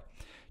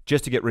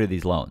of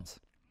these loans.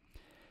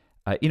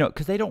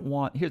 Because they don't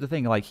want. Here's the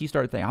thing: like he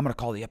started thinking, I'm going to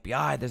call the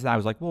FBI. This and I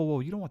was like,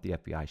 whoa, you don't want the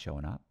FBI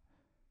showing up.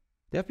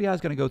 The FBI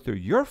is going to go through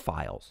your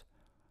files.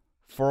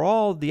 For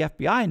all the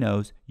FBI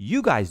knows,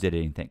 you guys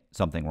did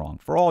something wrong.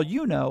 For all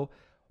you know,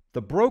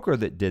 the broker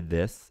that did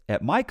this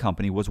at my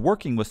company was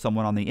working with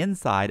someone on the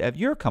inside of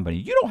your company.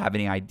 You don't have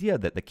any idea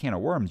that the can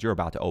of worms you're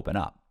about to open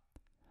up.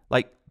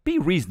 Like, be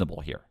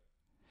reasonable here.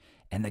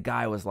 And the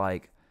guy was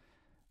like,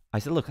 I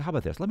said, look, how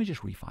about this? Let me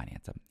just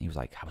refinance him. He was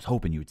like, I was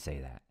hoping you would say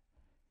that.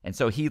 And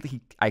so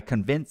I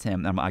convinced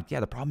him. I'm like, yeah,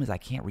 the problem is I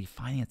can't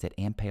refinance it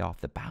and pay off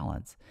the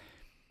balance.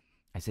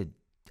 I said,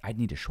 I'd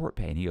need a short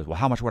pay. And he goes, well,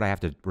 how much would I have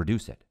to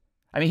reduce it?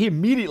 I mean,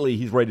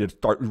 he's ready to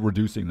start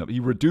reducing them. He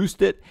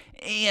reduced it,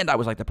 and I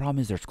was like, the problem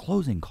is there's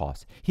closing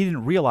costs. He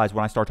didn't realize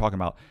when I started talking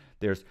about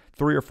there's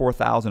 $3,000 or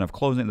 $4,000 of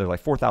closing. There's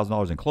like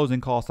 $4,000 in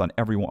closing costs on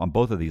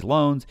both of these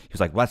loans. He was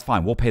like, well, that's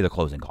fine. We'll pay the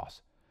closing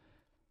costs.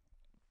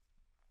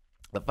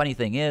 The funny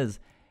thing is,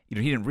 he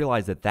didn't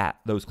realize that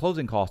those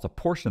closing costs, a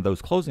portion of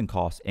those closing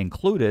costs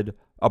included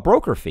a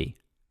broker fee.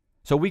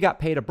 So we got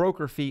paid a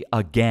broker fee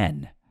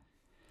again.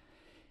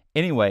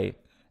 Anyway,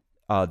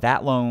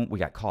 that loan, we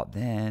got caught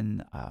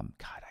then.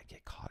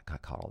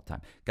 Got caught all the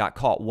time. Got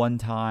caught one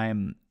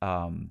time.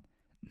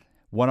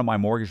 One of my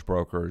mortgage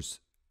brokers,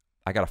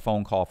 I got a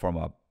phone call from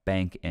a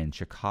bank in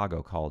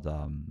Chicago called,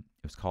 what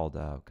was it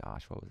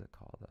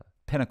called?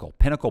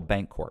 Pinnacle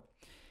Bank Corp.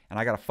 And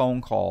I got a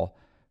phone call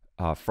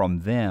from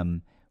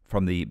them,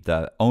 from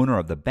the owner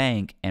of the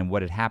bank. And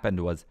what had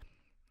happened was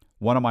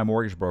one of my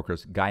mortgage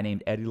brokers, a guy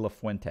named Eddie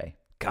LaFuente,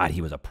 God,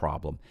 he was a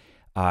problem.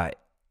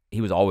 He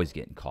was always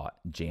getting caught,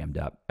 jammed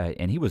up,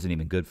 and he wasn't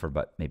even good for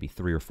but maybe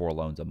 3 or 4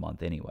 loans a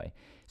month anyway.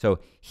 So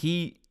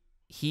he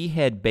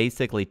had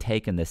basically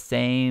taken the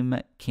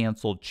same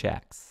canceled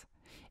checks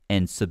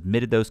and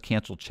submitted those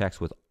canceled checks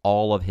with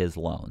all of his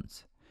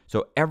loans.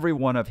 So every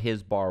one of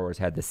his borrowers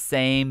had the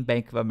same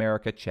Bank of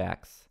America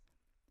checks,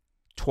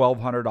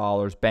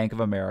 $1,200, Bank of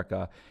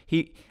America.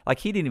 He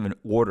didn't even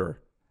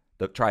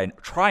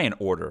try and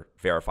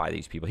verify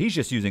these people. He's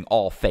just using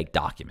all fake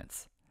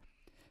documents.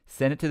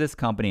 Sent it to this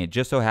company. It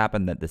just so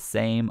happened that the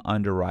same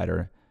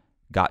underwriter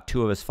got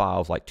 2 of his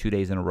files like 2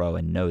 days in a row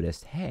and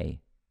noticed,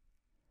 hey,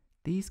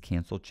 these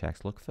canceled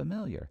checks look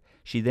familiar.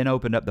 She then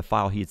opened up the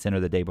file he had sent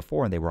her the day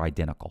before, and they were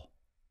identical,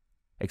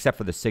 except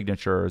for the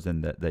signatures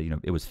and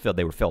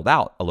they were filled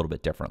out a little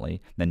bit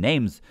differently. The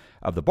names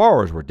of the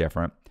borrowers were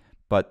different,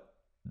 but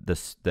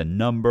the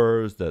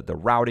numbers, the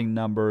routing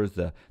numbers,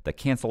 the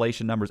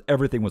cancellation numbers,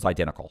 everything was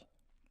identical.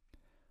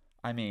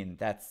 I mean,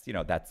 that's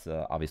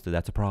obviously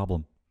that's a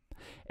problem.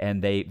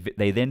 And they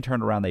then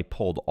turned around, they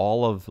pulled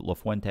all of La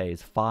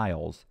Fuente's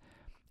files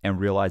and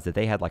realized that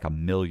they had like $1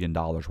 million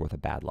worth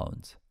of bad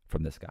loans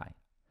from this guy.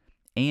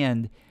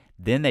 And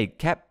then they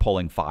kept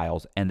pulling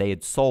files, and they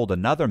had sold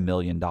another $1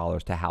 million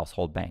to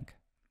Household Bank.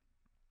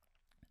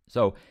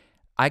 So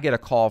I get a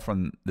call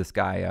from this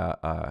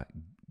guy,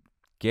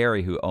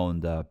 Gary, who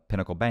owned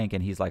Pinnacle Bank,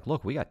 and he's like,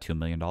 look, we got $2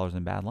 million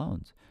in bad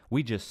loans.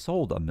 We just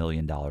sold $1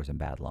 million in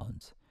bad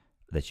loans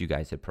that you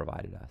guys had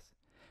provided us.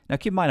 Now,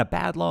 keep in mind, a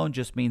bad loan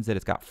just means that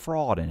it's got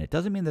fraud in it. It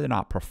doesn't mean that they're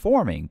not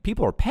performing.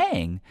 People are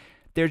paying.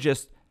 They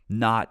have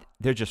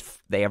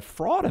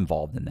fraud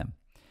involved in them.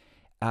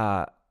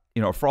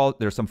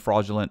 There's some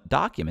fraudulent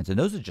documents, and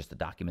those are just the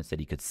documents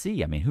that he could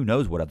see. I mean, who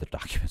knows what other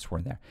documents were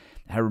in there?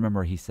 And I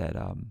remember he said,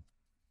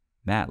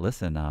 Matt,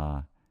 listen,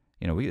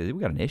 we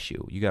got an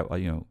issue. You got,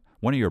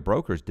 one of your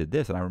brokers did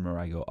this. And I remember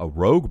I go, a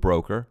rogue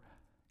broker?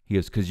 He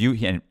goes,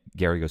 and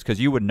Gary goes, because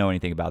you wouldn't know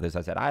anything about this.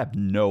 I said, I have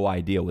no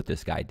idea what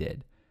this guy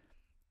did.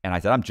 And I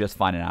said, I'm just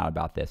finding out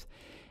about this.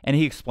 And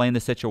he explained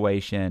the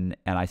situation.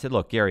 And I said,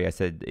 look, Gary, I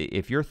said,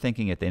 if you're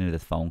thinking at the end of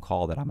this phone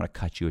call that I'm going to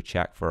cut you a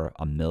check for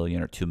 $1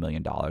 million or $2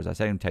 million, I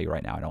said, I can tell you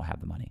right now, I don't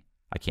have the money.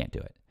 I can't do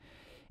it.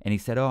 And he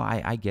said, oh,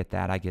 I get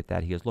that. I get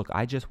that. He goes, look,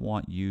 I just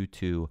want you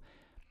to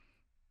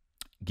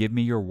give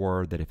me your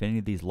word that if any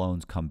of these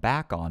loans come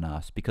back on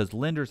us, because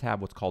lenders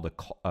have what's called a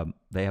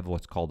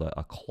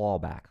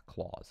clawback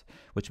clause,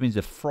 which means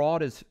if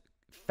fraud is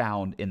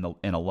found in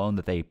a loan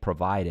that they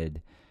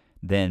provided,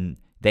 then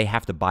they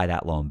have to buy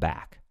that loan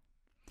back.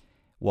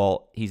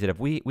 Well, he said, if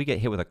we get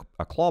hit with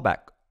a clawback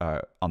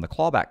on the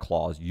clawback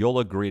clause, you'll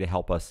agree to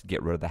help us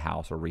get rid of the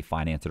house or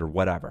refinance it or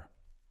whatever.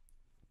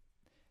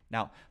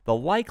 Now, the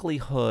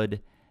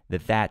likelihood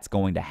that that's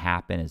going to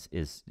happen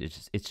it's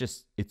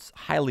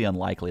highly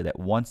unlikely that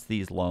once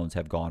these loans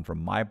have gone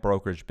from my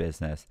brokerage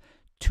business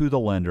to the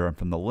lender and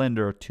from the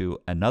lender to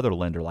another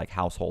lender like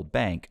Household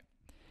Bank,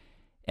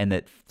 and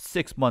that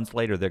 6 months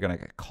later they're going to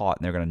get caught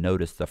and they're going to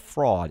notice the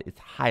fraud, it's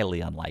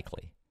highly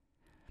unlikely.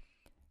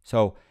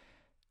 So,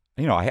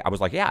 I was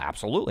like, yeah,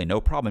 absolutely,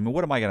 no problem. I mean,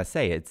 what am I going to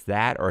say? It's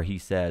that, or he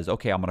says,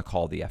 okay, I'm going to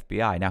call the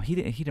FBI. Now, he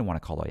didn't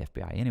want to call the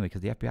FBI anyway,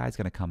 because the FBI is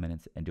going to come in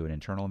and do an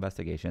internal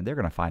investigation. They're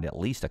going to find at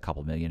least a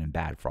couple million in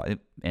bad fraud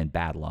and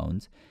bad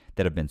loans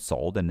that have been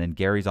sold, and then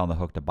Gary's on the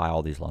hook to buy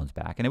all these loans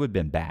back, and it would have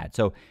been bad.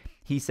 So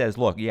he says,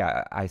 look,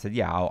 yeah, I said,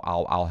 yeah,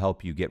 I'll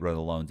help you get rid of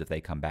the loans if they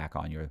come back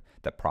on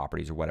the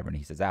properties or whatever. And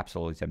he says,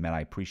 absolutely. He said, man,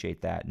 I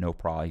appreciate that. No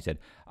problem. He said,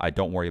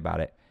 don't worry about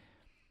it.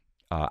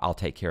 I'll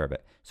take care of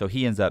it. So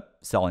he ends up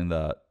selling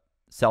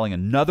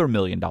another $1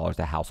 million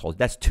to Households.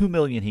 That's $2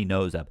 million he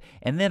knows of.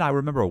 And then I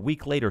remember a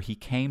week later, he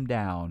came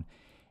down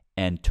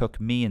and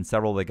took me and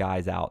several of the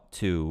guys out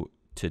to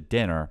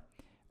dinner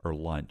or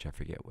lunch. I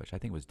forget which. I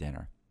think it was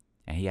dinner.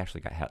 And he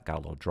actually got a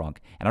little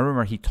drunk. And I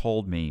remember he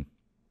told me,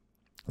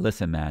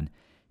 listen, man,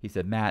 he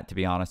said, Matt, to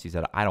be honest, he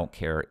said, I don't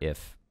care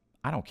if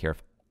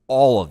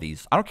all of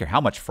these, I don't care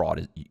how much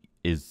fraud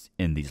is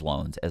in these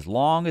loans. As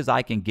long as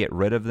I can get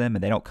rid of them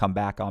and they don't come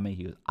back on me,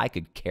 he goes, I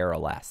could care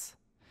less.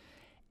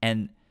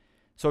 And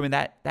so, I mean,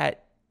 that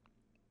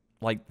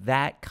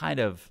kind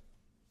of,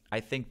 I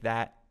think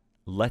that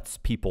lets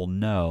people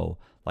know,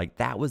 like,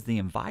 that was the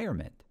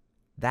environment.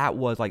 That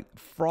was like,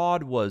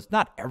 fraud was,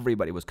 not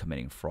everybody was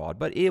committing fraud,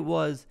 but it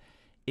was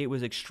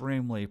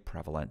extremely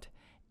prevalent,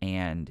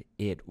 and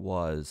it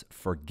was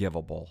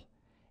forgivable.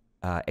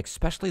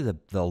 Especially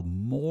the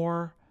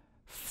more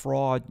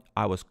fraud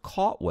I was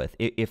caught with.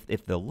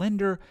 If the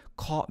lender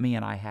caught me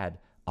and I had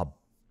a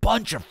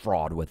bunch of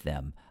fraud with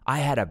them, I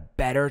had a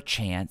better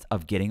chance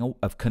of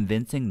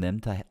convincing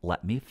them to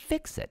let me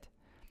fix it.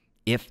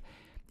 If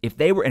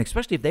they were, and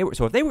especially if they were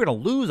going to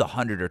lose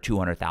 $100,000 or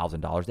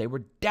 $200,000, they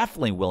were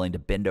definitely willing to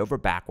bend over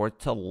backwards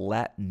to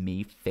let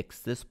me fix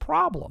this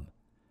problem.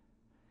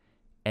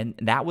 And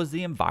that was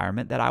the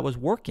environment that I was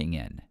working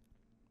in.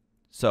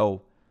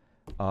 So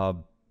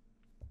I'm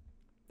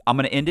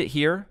going to end it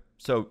here.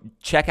 So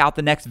check out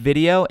the next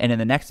video, and in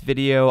the next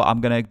video,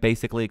 I'm going to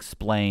basically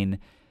explain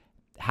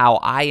how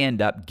I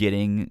end up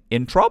getting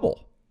in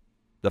trouble.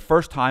 The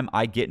first time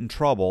I get in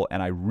trouble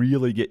and I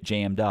really get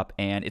jammed up,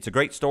 and it's a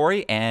great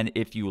story. And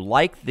if you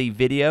like the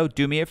video,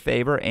 do me a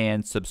favor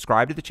and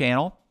subscribe to the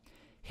channel.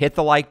 Hit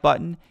the like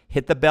button,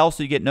 hit the bell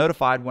so you get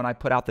notified when I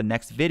put out the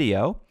next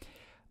video.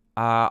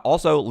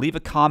 Also, leave a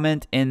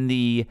comment in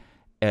the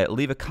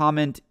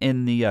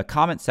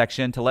comment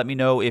section to let me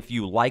know if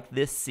you like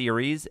this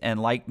series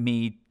and like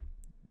me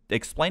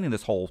explaining the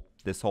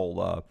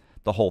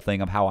whole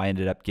thing of how I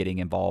ended up getting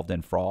involved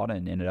in fraud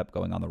and ended up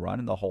going on the run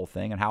and the whole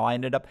thing, and how I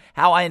ended up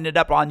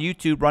on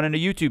YouTube running a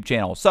YouTube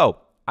channel. So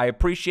I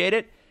appreciate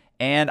it,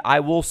 and I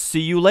will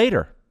see you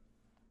later.